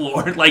on the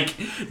floor. Like,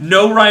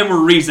 no rhyme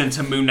or reason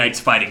to Moon Knight's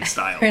fighting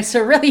style. It's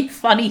a really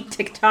funny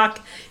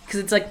TikTok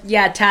because it's like,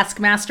 yeah,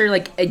 Taskmaster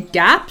like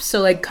adapts, so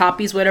like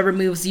copies whatever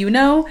moves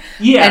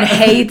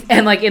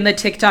and like in the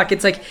TikTok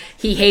it's like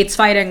he hates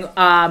fighting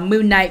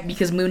Moon Knight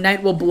because Moon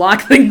Knight will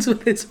block things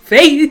with his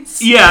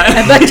face,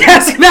 and like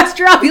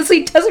Taskmaster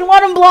obviously doesn't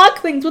want him block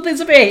things with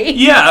his face,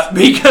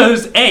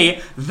 because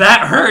A,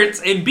 that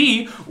hurts, and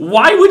B,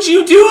 why would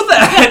you do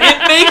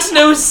that? It makes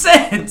no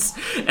sense.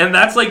 And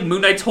that's like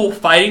Moon Knight's whole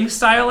fighting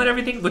style and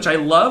everything, which I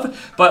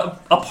love.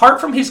 But apart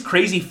from his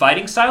crazy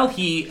fighting style,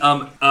 he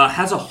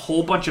has a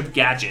whole bunch of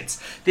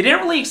gadgets. They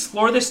didn't really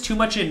explore this too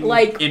much in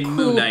like in cool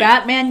Moon Knight.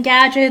 Batman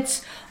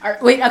gadgets.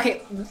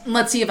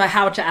 Let's see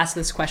how to ask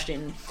this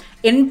question.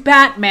 In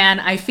Batman,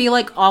 I feel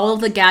like all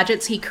of the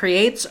gadgets he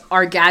creates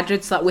are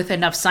gadgets that with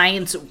enough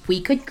science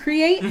we could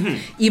create,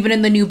 even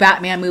in the new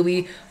Batman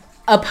movie,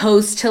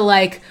 opposed to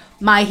like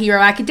My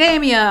Hero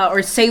Academia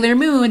or Sailor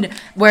Moon,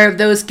 where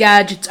those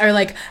gadgets are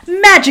like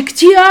magic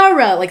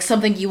tiara, like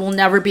something you will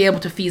never be able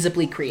to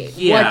feasibly create.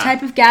 Yeah. What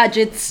type of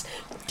gadgets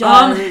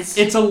does...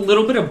 It's a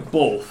little bit of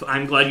both.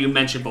 I'm glad you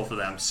mentioned both of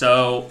them.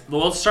 So,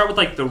 let's start with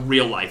like the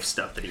real life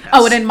stuff that he has.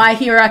 Oh, and in My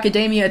Hero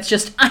Academia, it's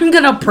just, I'm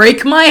gonna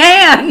break my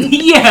hand!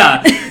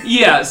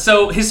 Yeah.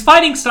 So, his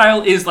fighting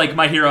style is like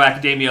My Hero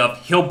Academia.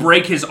 He'll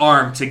break his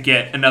arm to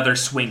get another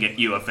swing at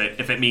you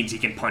if it means he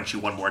can punch you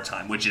one more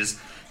time, which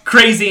is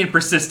crazy and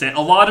persistent.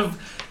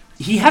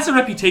 He has a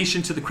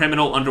reputation to the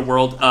criminal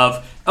underworld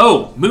of,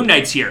 oh, Moon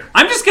Knight's here.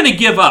 I'm just going to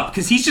give up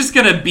because he's just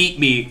going to beat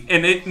me.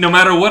 And no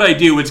matter what I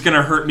do, it's going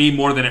to hurt me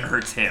more than it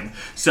hurts him.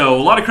 So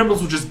a lot of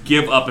criminals will just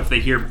give up if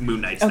they hear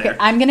Moon Knight's there. Okay,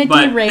 I'm going to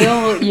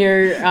derail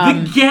your...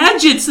 the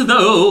gadgets,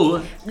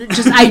 though!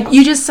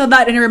 You just said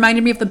that and it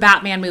reminded me of the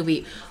Batman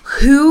movie.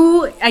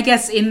 Who, I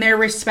guess, in their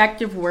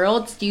respective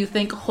worlds, do you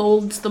think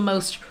holds the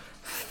most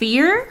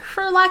fear,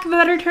 for lack of a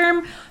better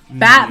term?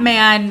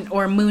 Batman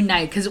or Moon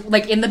Knight? Because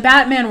like in the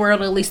Batman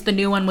world, at least the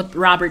new one with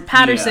Robert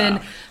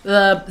Pattinson,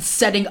 the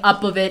setting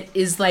up of it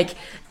is like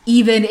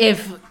even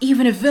if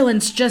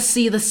villains just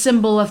see the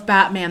symbol of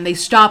Batman, they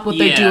stop what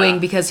they're doing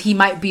because he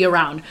might be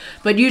around.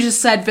 But you just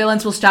said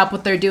villains will stop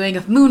what they're doing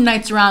if Moon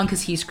Knight's around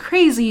because he's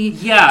crazy.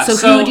 So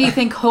who do you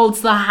think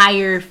holds the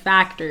higher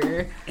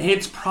factor?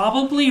 It's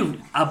probably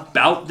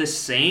about the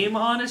same,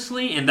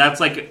 honestly, and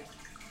that's like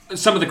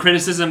some of the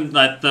criticism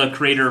that the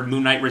creator of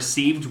Moon Knight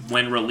received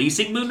when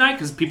releasing Moon Knight,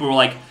 because people were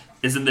like,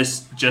 isn't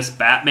this just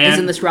Batman?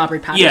 Isn't this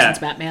Robert Pattinson's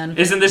Batman?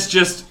 Isn't this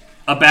just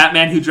a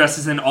Batman who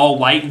dresses in all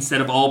white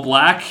instead of all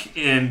black?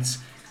 And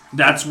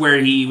that's where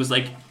he was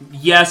like,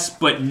 yes,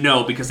 but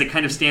no, because they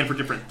kind of stand for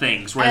different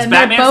things. Whereas and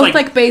Batman's they're both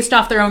like based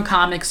off their own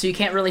comics, so you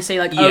can't really say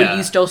like, oh,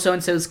 you stole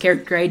so-and-so's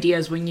character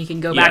ideas when you can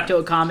go back to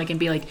a comic and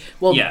be like,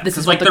 well, this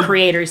is what the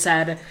creator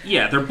said.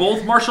 Yeah, they're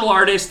both martial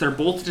artists, they're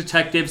both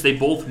detectives, they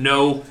both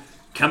know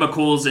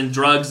chemicals and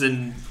drugs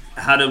and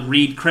how to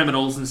read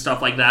criminals and stuff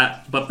like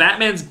that. But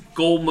Batman's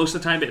goal most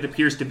of the time, it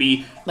appears to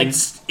be like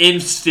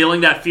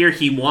instilling that fear.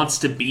 He wants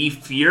to be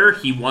fear.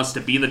 He wants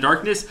to be the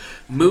darkness.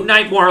 Moon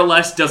Knight more or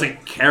less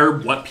doesn't care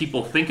what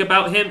people think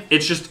about him.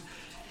 It's just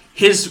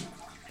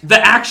the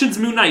actions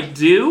Moon Knight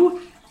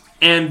do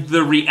and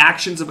the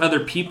reactions of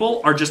other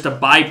people are just a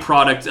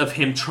byproduct of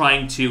him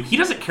trying to... He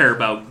doesn't care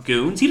about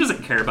goons. He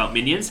doesn't care about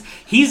minions.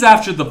 He's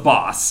after the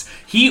boss.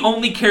 He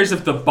only cares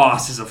if the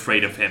boss is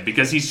afraid of him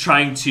because he's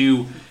trying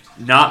to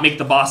not make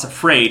the boss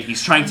afraid.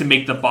 He's trying to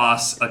make the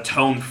boss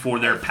atone for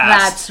their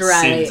past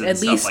sins and At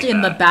stuff like least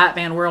in that. the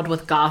Batman world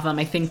with Gotham,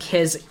 I think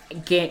his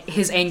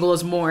angle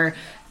is more...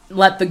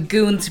 let the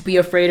goons be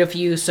afraid of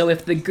you, so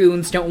if the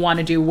goons don't want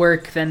to do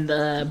work, then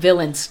the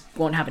villains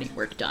won't have any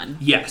work done.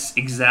 Yes,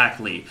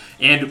 exactly.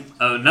 And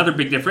another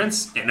big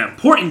difference, an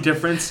important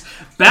difference,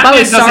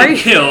 Batman doesn't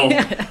kill.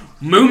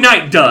 Moon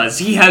Knight does.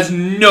 He has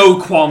no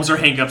qualms or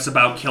hangups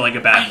about killing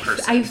a bad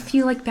person. I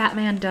feel like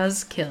Batman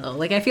does kill.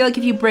 Like, I feel like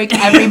if you break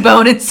every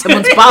bone in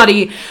someone's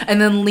body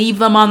and then leave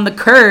them on the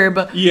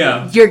curb,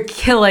 you're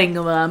killing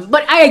them.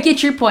 But I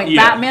get your point.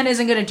 Yeah. Batman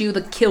isn't going to do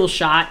the kill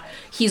shot.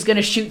 He's going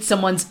to shoot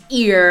someone's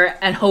ear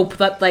and hope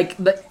that, like,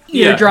 the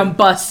eardrum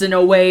busts in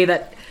a way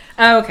that...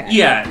 Okay.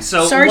 Yeah,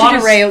 so... Sorry to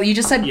derail. You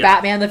just said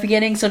Batman at the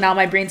beginning, so now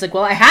my brain's like,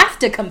 well, I have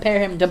to compare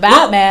him to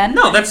Batman.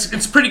 Well, no,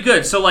 it's pretty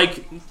good. So,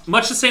 like,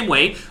 much the same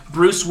way,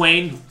 Bruce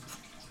Wayne,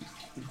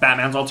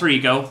 Batman's alter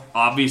ego,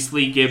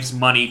 obviously gives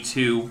money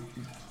to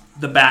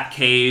the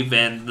Batcave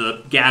and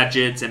the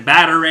gadgets and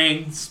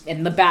Batarangs.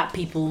 And the Bat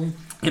People.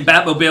 And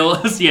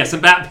Batmobiles, yes,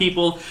 and Bat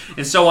People,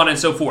 and so on and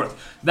so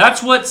forth.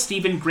 That's what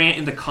Stephen Grant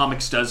in the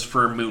comics does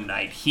for Moon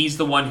Knight. He's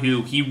the one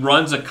he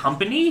runs a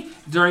company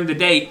during the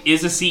day,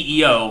 is a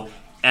CEO,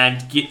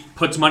 and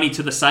puts money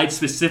to the side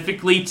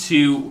specifically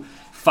to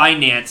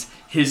finance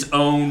his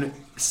own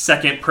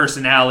second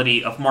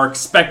personality of Mark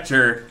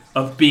Spector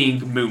of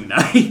being Moon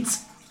Knight.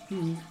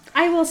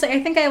 I will say,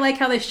 I think I like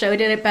how they showed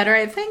it better.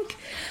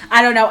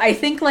 I don't know, I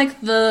think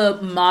like the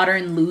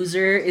modern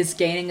loser is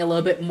gaining a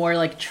little bit more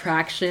like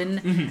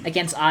traction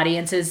against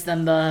audiences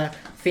than the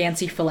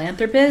fancy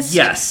philanthropist.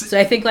 Yes. So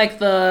I think like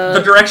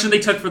the direction they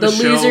took for the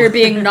show. loser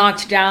being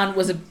knocked down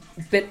was a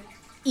bit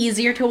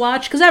easier to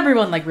watch because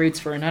everyone like roots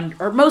for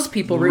or most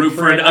people root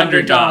for an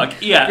underdog.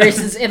 Yeah.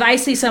 Versus if I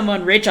see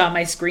someone rich on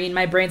my screen,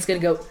 my brain's gonna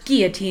go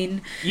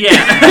guillotine.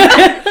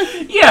 Yeah.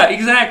 Yeah,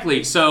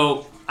 exactly.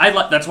 So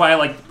that's why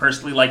I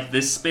personally like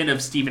this spin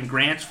of Stephen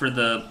Grant for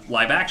the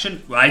live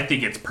action. I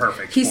think it's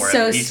perfect. He's for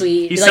so it.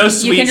 sweet. He's so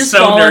sweet. You can just so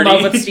fall nerdy. in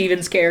love with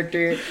Stephen's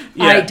character.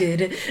 Yeah. I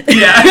did.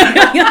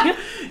 Yeah.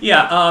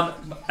 Yeah.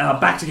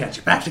 Back to gadgets.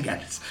 Back to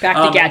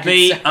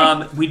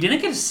gadgets. We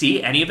didn't get to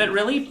see any of it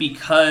really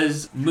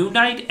because Moon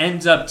Knight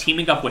ends up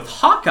teaming up with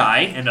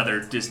Hawkeye,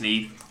 another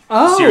Disney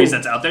series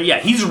that's out there.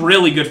 Yeah, he's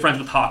really good friends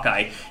with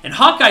Hawkeye. And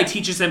Hawkeye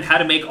teaches him how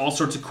to make all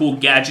sorts of cool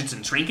gadgets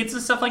and trinkets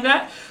and stuff like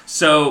that.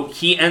 So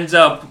he ends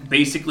up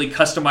basically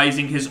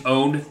customizing his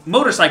own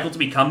motorcycle to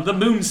become the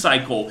Moon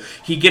Cycle.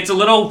 He gets a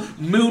little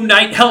Moon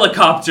Knight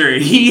helicopter.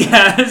 He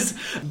has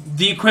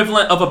the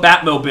equivalent of a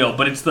Batmobile,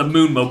 but it's the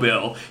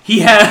Moonmobile.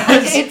 He has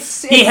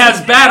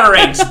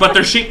batarangs, but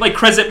they're shaped like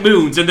crescent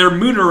moons, and they're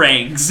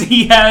moonerangs.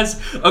 He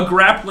has a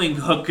grappling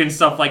hook and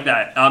stuff like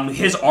that.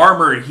 His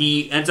armor,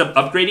 he ends up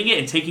upgrading it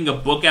and taking a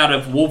book out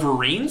of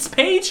Wolverine's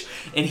page,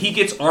 and he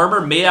gets armor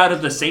made out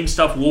of the same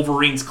stuff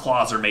Wolverine's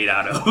claws are made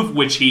out of,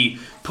 which he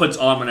puts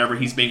on whenever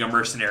he's being a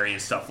mercenary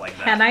and stuff like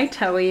that. Can I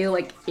tell you,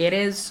 it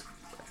is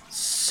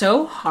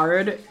so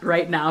hard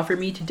right now for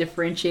me to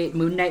differentiate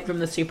Moon Knight from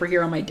the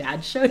superhero my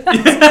dad showed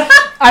us.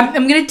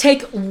 I'm going to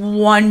take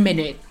 1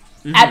 minute,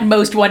 at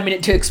most 1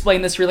 minute, to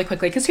explain this really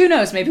quickly, because who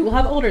knows, maybe we'll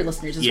have older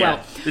listeners as well.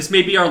 This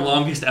may be our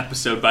longest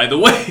episode, by the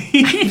way.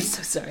 I'm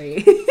so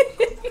sorry.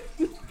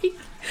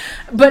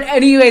 But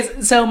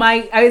anyways, so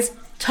I was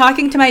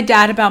talking to my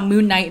dad about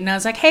Moon Knight, and I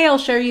was like, hey, I'll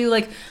share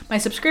you my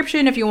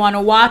subscription if you want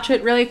to watch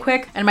it really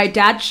quick. And my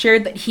dad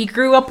shared that he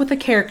grew up with a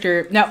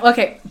character. Now,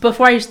 okay,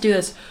 before I just do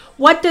this,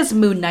 what does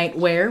Moon Knight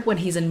wear when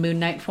he's in Moon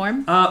Knight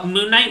form?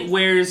 Moon Knight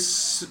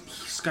he's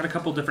got a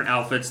couple different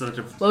outfits that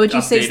are What would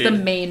you say is updated. the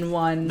main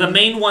one? The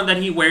main one that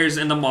he wears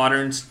in the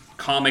modern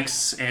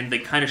comics, and they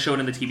kind of show it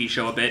in the TV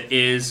show a bit,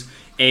 is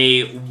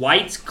a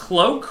white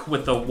cloak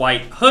with a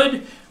white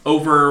hood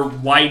over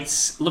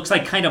white, looks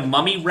like kind of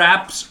mummy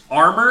wraps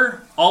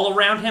armor all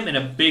around him, and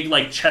a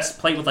big chest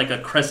plate with a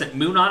crescent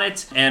moon on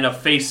it, and a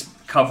face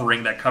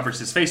covering that covers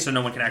his face so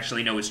no one can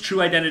actually know his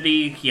true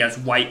identity. He has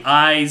white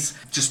eyes,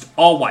 just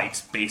all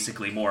white,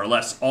 basically, more or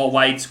less. All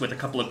white with a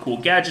couple of cool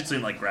gadgets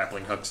and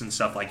grappling hooks and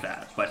stuff like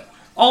that. But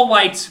all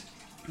white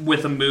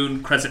with a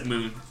crescent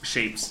moon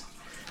shaped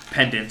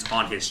pendant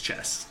on his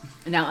chest.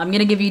 Now, I'm going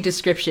to give you a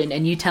description,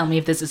 and you tell me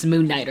if this is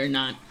Moon Knight or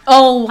not.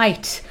 All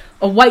white.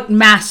 A white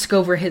mask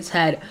over his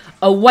head.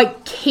 A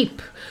white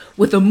cape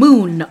with a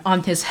moon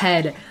on his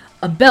head.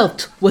 A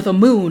belt with a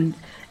moon.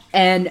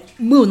 And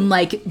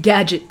moon-like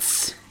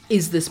gadgets.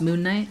 Is this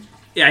Moon Knight?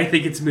 Yeah, I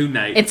think it's Moon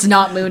Knight. It's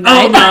not Moon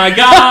Knight. Oh my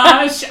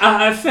gosh,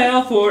 I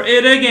fell for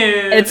it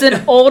again. It's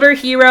an older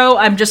hero.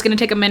 I'm just going to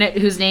take a minute,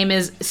 whose name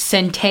is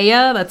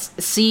Centella. That's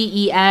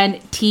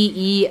Centella.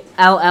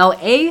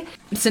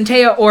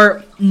 Centella,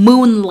 or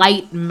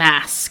Moonlight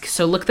Mask.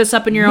 So look this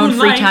up in your own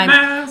free time.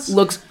 Mask.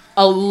 Looks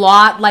a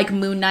lot like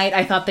Moon Knight.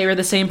 I thought they were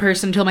the same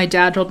person until my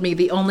dad told me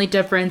the only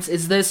difference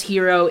is this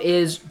hero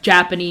is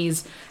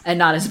Japanese and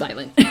not as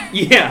violent.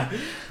 Yeah.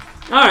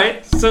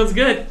 Alright, sounds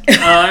good.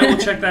 I will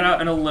check that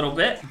out in a little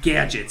bit.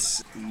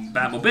 Gadgets.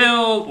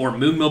 Batmobile or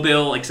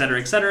Moonmobile,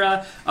 etc.,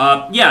 etc.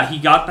 Yeah, he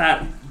got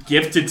that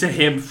gifted to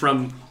him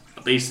from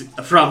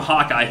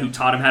Hawkeye, who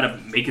taught him how to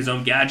make his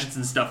own gadgets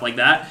and stuff like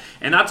that.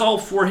 And that's all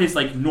for his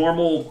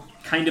normal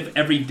kind of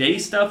everyday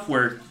stuff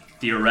where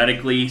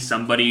theoretically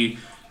somebody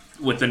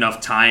with enough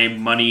time,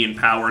 money, and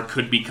power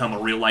could become a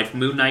real-life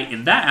Moon Knight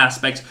in that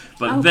aspect,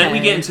 but then we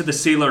get into the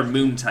Sailor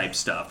Moon type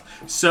stuff.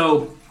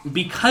 So,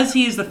 because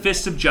he is the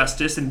Fist of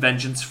Justice and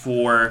Vengeance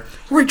for...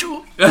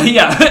 Ritual! for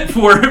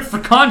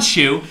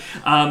Khonshu,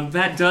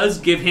 that does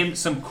give him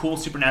some cool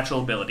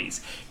supernatural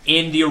abilities.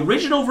 In the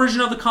original version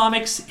of the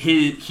comics,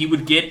 he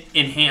would get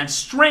enhanced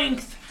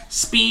strength,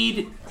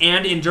 speed,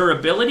 and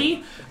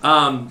endurability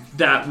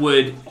that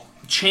would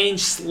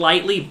change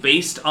slightly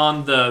based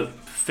on the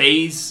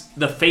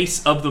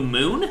face of the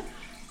moon.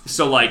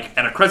 So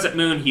at a crescent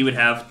moon he would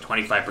have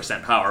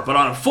 25% power, but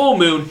on a full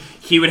moon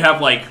he would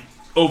have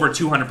over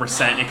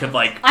 200% and could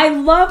I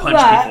love punch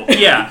that.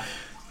 people. Yeah,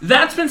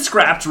 that's been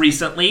scrapped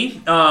recently.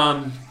 He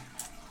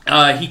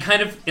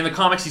kind of in the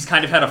comics he's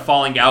kind of had a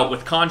falling out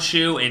with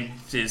Khonshu and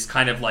is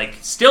kind of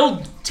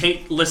still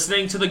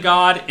listening to the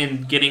god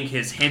and getting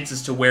his hints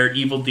as to where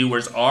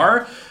evildoers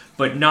are,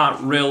 but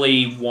not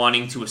really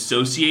wanting to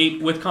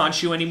associate with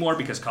Khonshu anymore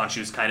because Khonshu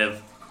is kind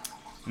of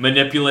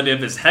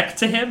manipulative as heck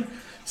to him.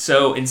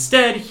 So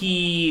instead,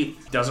 he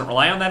doesn't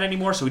rely on that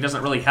anymore, so he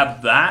doesn't really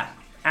have that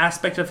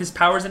aspect of his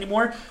powers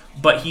anymore.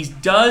 But he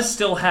does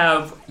still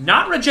have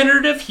not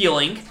regenerative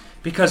healing,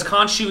 because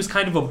Khonshu is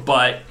kind of a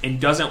butt and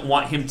doesn't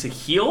want him to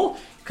heal,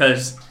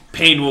 because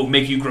pain will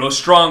make you grow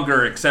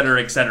stronger,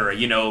 etc., etc.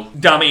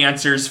 Dumb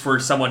answers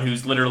for someone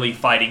who's literally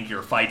fighting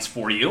your fights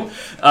for you.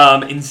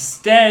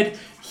 Instead,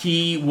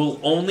 he will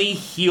only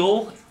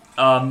heal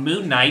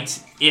Moon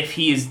Knight if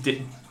he is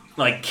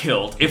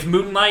killed. If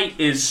Moon Knight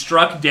is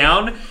struck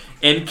down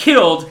and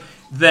killed,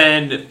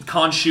 then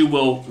Khonshu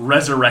will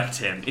resurrect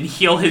him and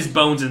heal his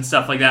bones and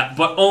stuff like that,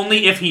 but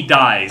only if he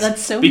dies.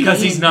 That's so because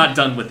mean. he's not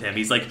done with him.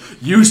 He's like,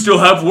 you still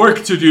have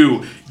work to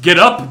do. Get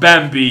up,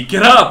 Bambi,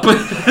 get up.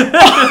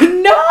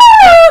 No!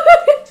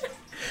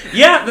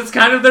 Yeah, that's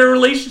kind of their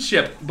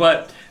relationship,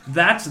 but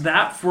that's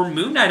that for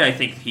Moon Knight, I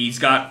think. He's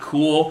got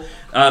cool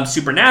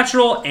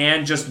supernatural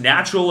and just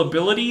natural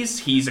abilities.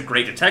 He's a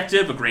great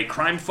detective, a great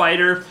crime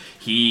fighter.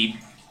 He,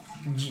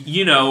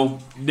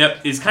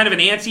 is kind of an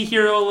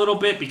anti-hero a little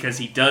bit because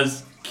he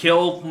does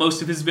kill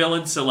most of his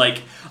villains. So,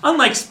 like,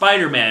 unlike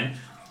Spider-Man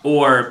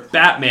or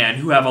Batman,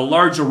 who have a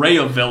large array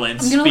of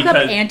villains. I'm going to look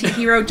up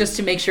anti-hero just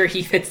to make sure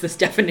he fits this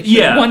definition.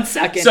 Yeah. 1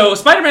 second. So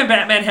Spider-Man and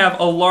Batman have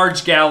a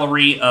large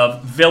gallery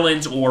of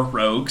villains or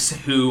rogues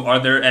who are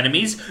their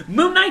enemies.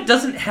 Moon Knight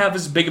doesn't have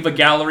as big of a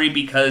gallery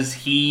because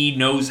he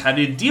knows how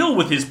to deal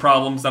with his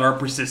problems that are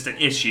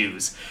persistent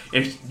issues.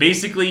 If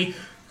basically,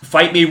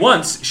 fight me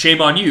once,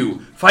 shame on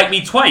you. Fight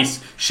me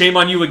twice, shame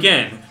on you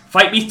again.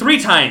 Fight me 3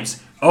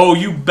 times. Oh,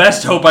 you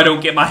best hope I don't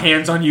get my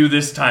hands on you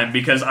this time,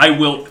 because I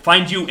will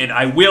find you and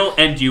I will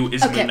end you,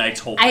 is Moon Knight's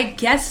whole thing. I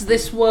guess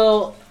this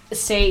will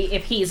say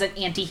if he's an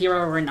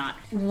anti-hero or not.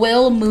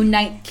 Will Moon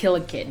Knight kill a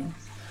kid?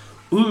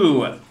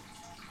 Ooh,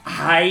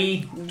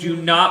 I do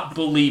not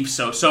believe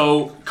so.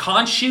 So,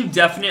 Khonshu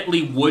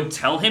definitely would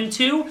tell him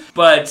to,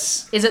 but...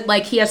 Is it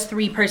like he has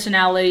 3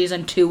 personalities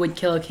and 2 would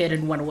kill a kid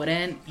and 1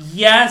 wouldn't?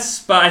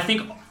 Yes, but I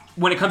think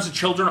when it comes to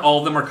children, all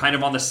of them are kind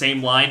of on the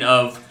same line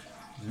of...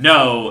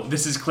 No,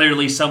 this is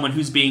clearly someone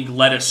who's being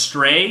led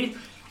astray,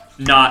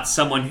 not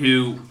someone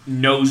who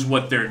knows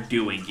what they're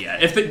doing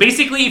yet. If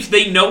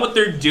they know what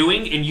they're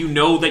doing and you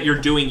know that you're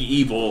doing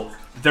evil,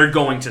 they're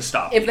going to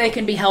stop If you. they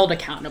can be held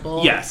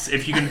accountable. Yes,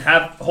 if you can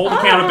hold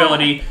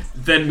accountability,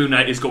 then Moon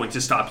Knight is going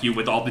to stop you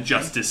with all the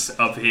justice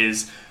of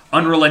his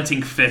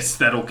unrelenting fists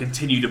that'll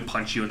continue to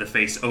punch you in the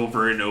face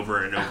over and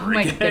over and over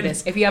again. Oh my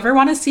goodness. If you ever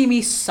want to see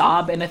me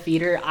sob in a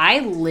theater, I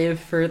live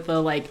for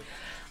the,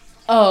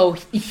 oh,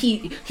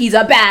 he's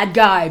a bad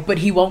guy, but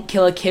he won't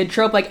kill a kid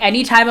trope. Like,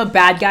 anytime a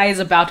bad guy is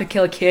about to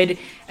kill a kid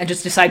and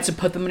just decides to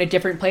put them in a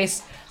different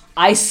place,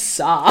 I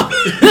sob.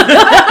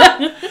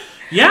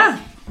 Yeah,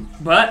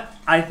 but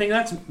I think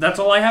that's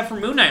all I have for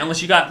Moon Knight.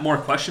 Unless you got more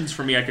questions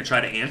for me, I could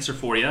try to answer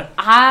for you.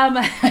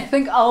 I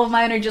think all of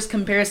mine are just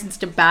comparisons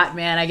to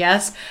Batman, I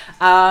guess.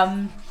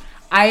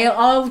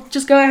 I'll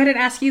just go ahead and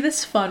ask you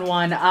this fun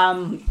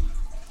one.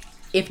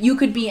 If you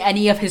could be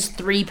any of his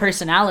 3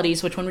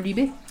 personalities, which one would you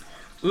be?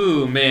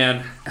 Ooh,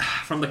 man.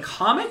 From the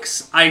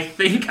comics, I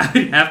think I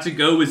would have to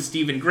go with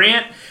Stephen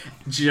Grant,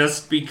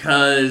 just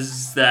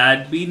because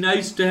that'd be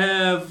nice to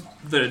have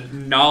the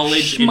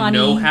knowledge and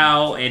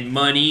know-how and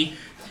money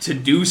to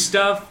do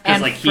stuff.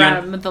 And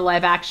from the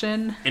live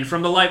action? And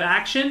from the live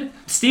action,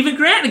 Stephen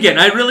Grant again.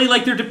 I really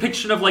like their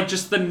depiction of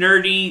just the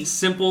nerdy,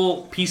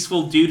 simple,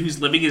 peaceful dude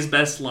who's living his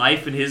best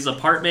life in his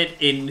apartment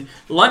in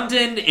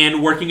London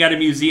and working at a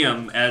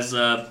museum as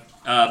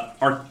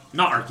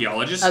not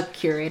archaeologist. A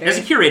curator. As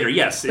a curator,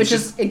 yes. Which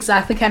is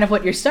exactly kind of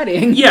what you're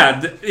studying.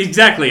 Yeah,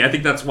 exactly. I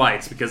think that's why.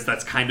 It's because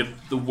that's kind of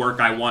the work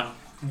I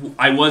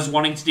was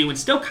wanting to do and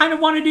still kind of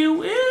want to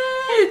do.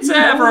 It's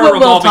ever a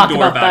revolving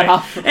door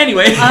about it.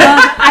 Anyway.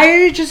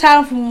 I just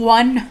have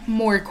one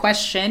more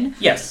question.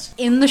 Yes.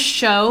 In the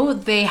show,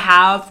 they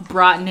have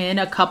brought in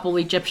a couple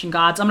Egyptian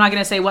gods. I'm not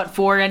going to say what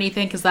for or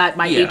anything, because that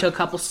might lead to a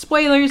couple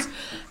spoilers.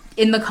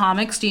 In the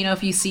comics, do you know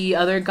if you see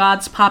other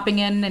gods popping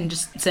in and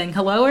just saying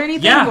hello or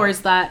anything? Yeah. Or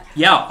is that...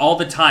 Yeah, all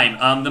the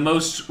time. The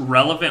most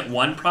relevant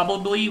one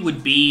probably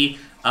would be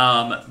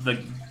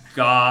the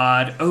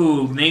god...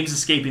 Oh, name's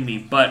escaping me.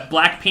 But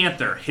Black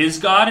Panther. His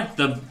god,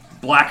 the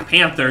Black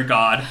Panther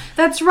god...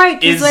 That's right,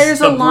 because there's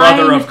the a line...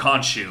 brother of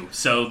Khonshu.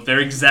 So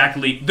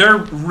they're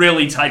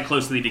really tied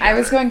closely together. I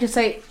was going to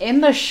say,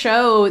 in the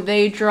show,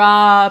 they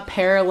draw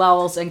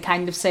parallels and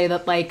kind of say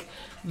that,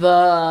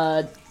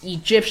 the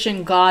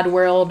Egyptian god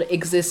world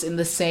exists in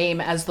the same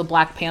as the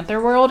Black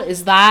Panther world.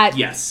 Is that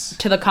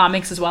to the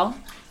comics as well?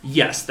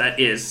 Yes, that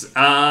is.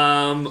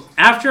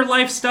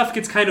 Afterlife stuff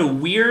gets kind of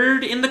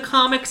weird in the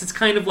comics. It's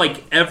kind of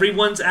like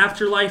everyone's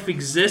afterlife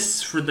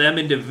exists for them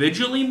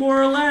individually,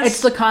 more or less.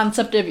 It's the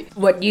concept of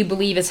what you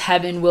believe is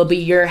heaven will be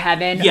your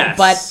heaven. Yes.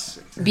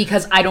 But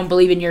because I don't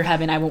believe in your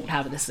heaven, I won't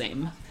have the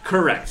same.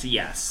 Correct,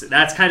 yes.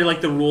 That's kind of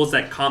like the rules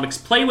that comics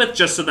play with,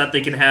 just so that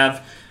they can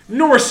have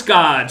Norse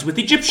gods, with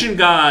Egyptian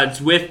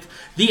gods, with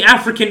the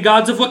African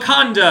gods of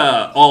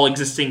Wakanda, all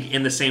existing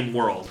in the same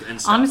world and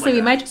stuff. Honestly,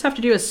 we might just have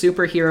to do a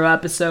superhero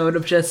episode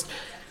of just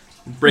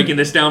breaking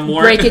this down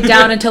more. Break it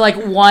down into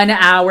 1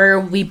 hour.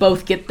 We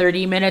both get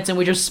 30 minutes and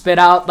we just spit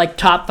out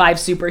top 5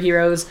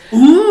 superheroes.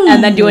 Ooh.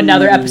 And then do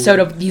another episode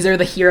of these are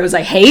the heroes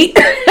I hate.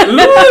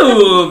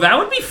 Ooh, that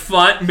would be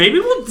fun. Maybe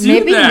we'll do that.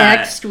 Maybe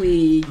next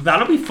week.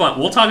 That'll be fun.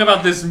 We'll talk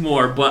about this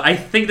more, but I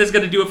think that's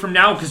going to do it from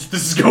now because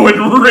this is going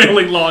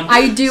really long.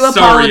 I do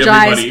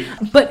apologize.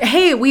 Everybody. But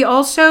hey,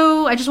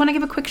 I just want to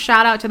give a quick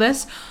shout out to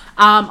this.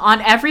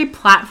 On every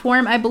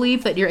platform, I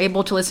believe, that you're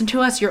able to listen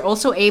to us, you're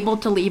also able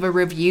to leave a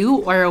review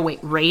or a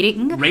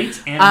rating.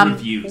 Rate and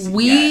reviews.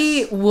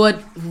 We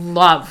would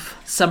love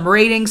some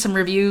ratings, some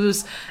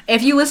reviews.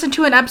 If you listen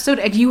to an episode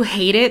and you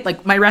hate it,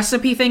 like my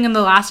recipe thing in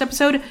the last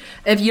episode,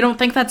 if you don't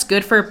think that's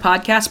good for a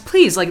podcast,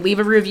 please like leave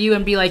a review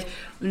and be like,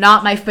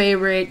 not my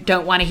favorite,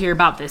 don't want to hear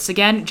about this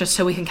again, just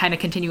so we can kind of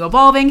continue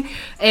evolving.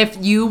 If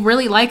you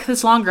really like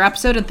this longer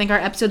episode and think our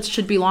episodes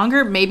should be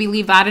longer, maybe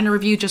leave that in a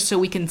review just so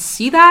we can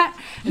see that,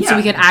 and so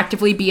we can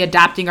actively be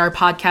adapting our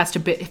podcast to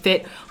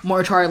fit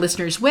more to our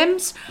listeners'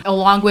 whims.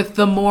 Along with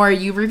the more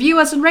you review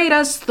us and rate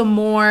us, the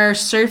more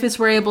surface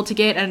we're able to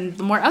get, and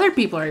the more other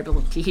people are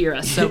able to hear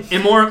us. So,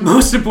 and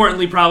most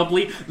importantly,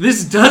 probably,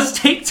 this does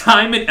take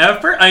time and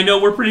effort. I know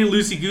we're pretty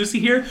loosey-goosey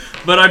here,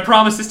 but I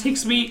promise this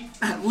takes me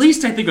at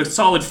least, I think, a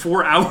solid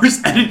 4 hours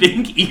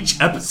editing each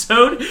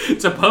episode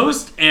to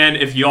post. And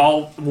if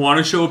y'all want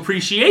to show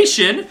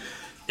appreciation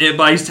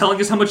by telling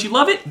us how much you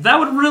love it, that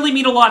would really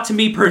mean a lot to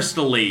me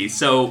personally.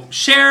 So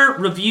share,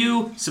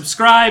 review,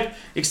 subscribe,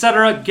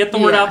 etc. Get the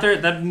word out there.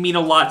 That would mean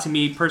a lot to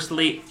me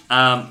personally.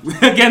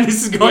 Again,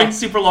 this is going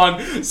super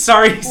long.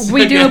 Sorry.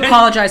 We do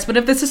apologize, but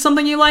if this is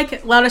something you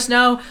like, let us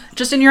know.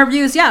 Just in your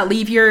reviews,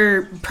 leave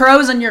your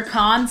pros and your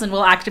cons, and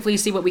we'll actively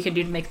see what we can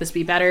do to make this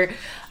be better.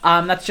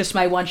 That's just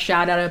my one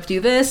shout out of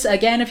Do This.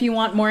 Again, if you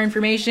want more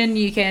information,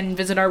 you can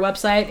visit our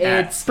website.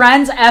 It's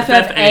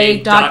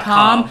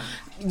friendsffa.com.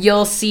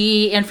 You'll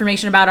see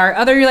information about our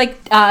other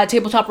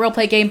tabletop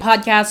roleplay game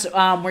podcasts.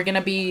 We're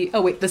gonna be.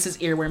 Oh wait, this is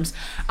earworms.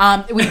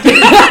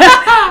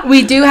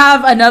 We do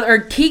have another.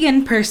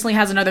 Keagan personally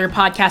has another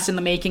podcast in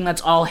the making.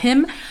 That's all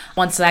him.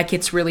 Once that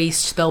gets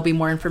released, there'll be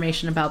more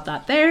information about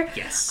that there.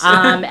 Yes.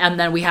 And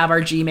then we have our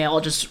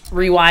Gmail. Just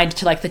rewind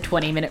to like the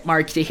 20-minute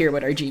mark to hear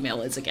what our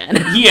Gmail is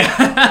again.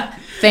 Yeah.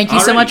 Thank you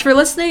so much for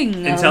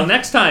listening. Until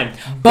next time.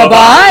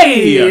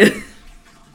 Bye-bye.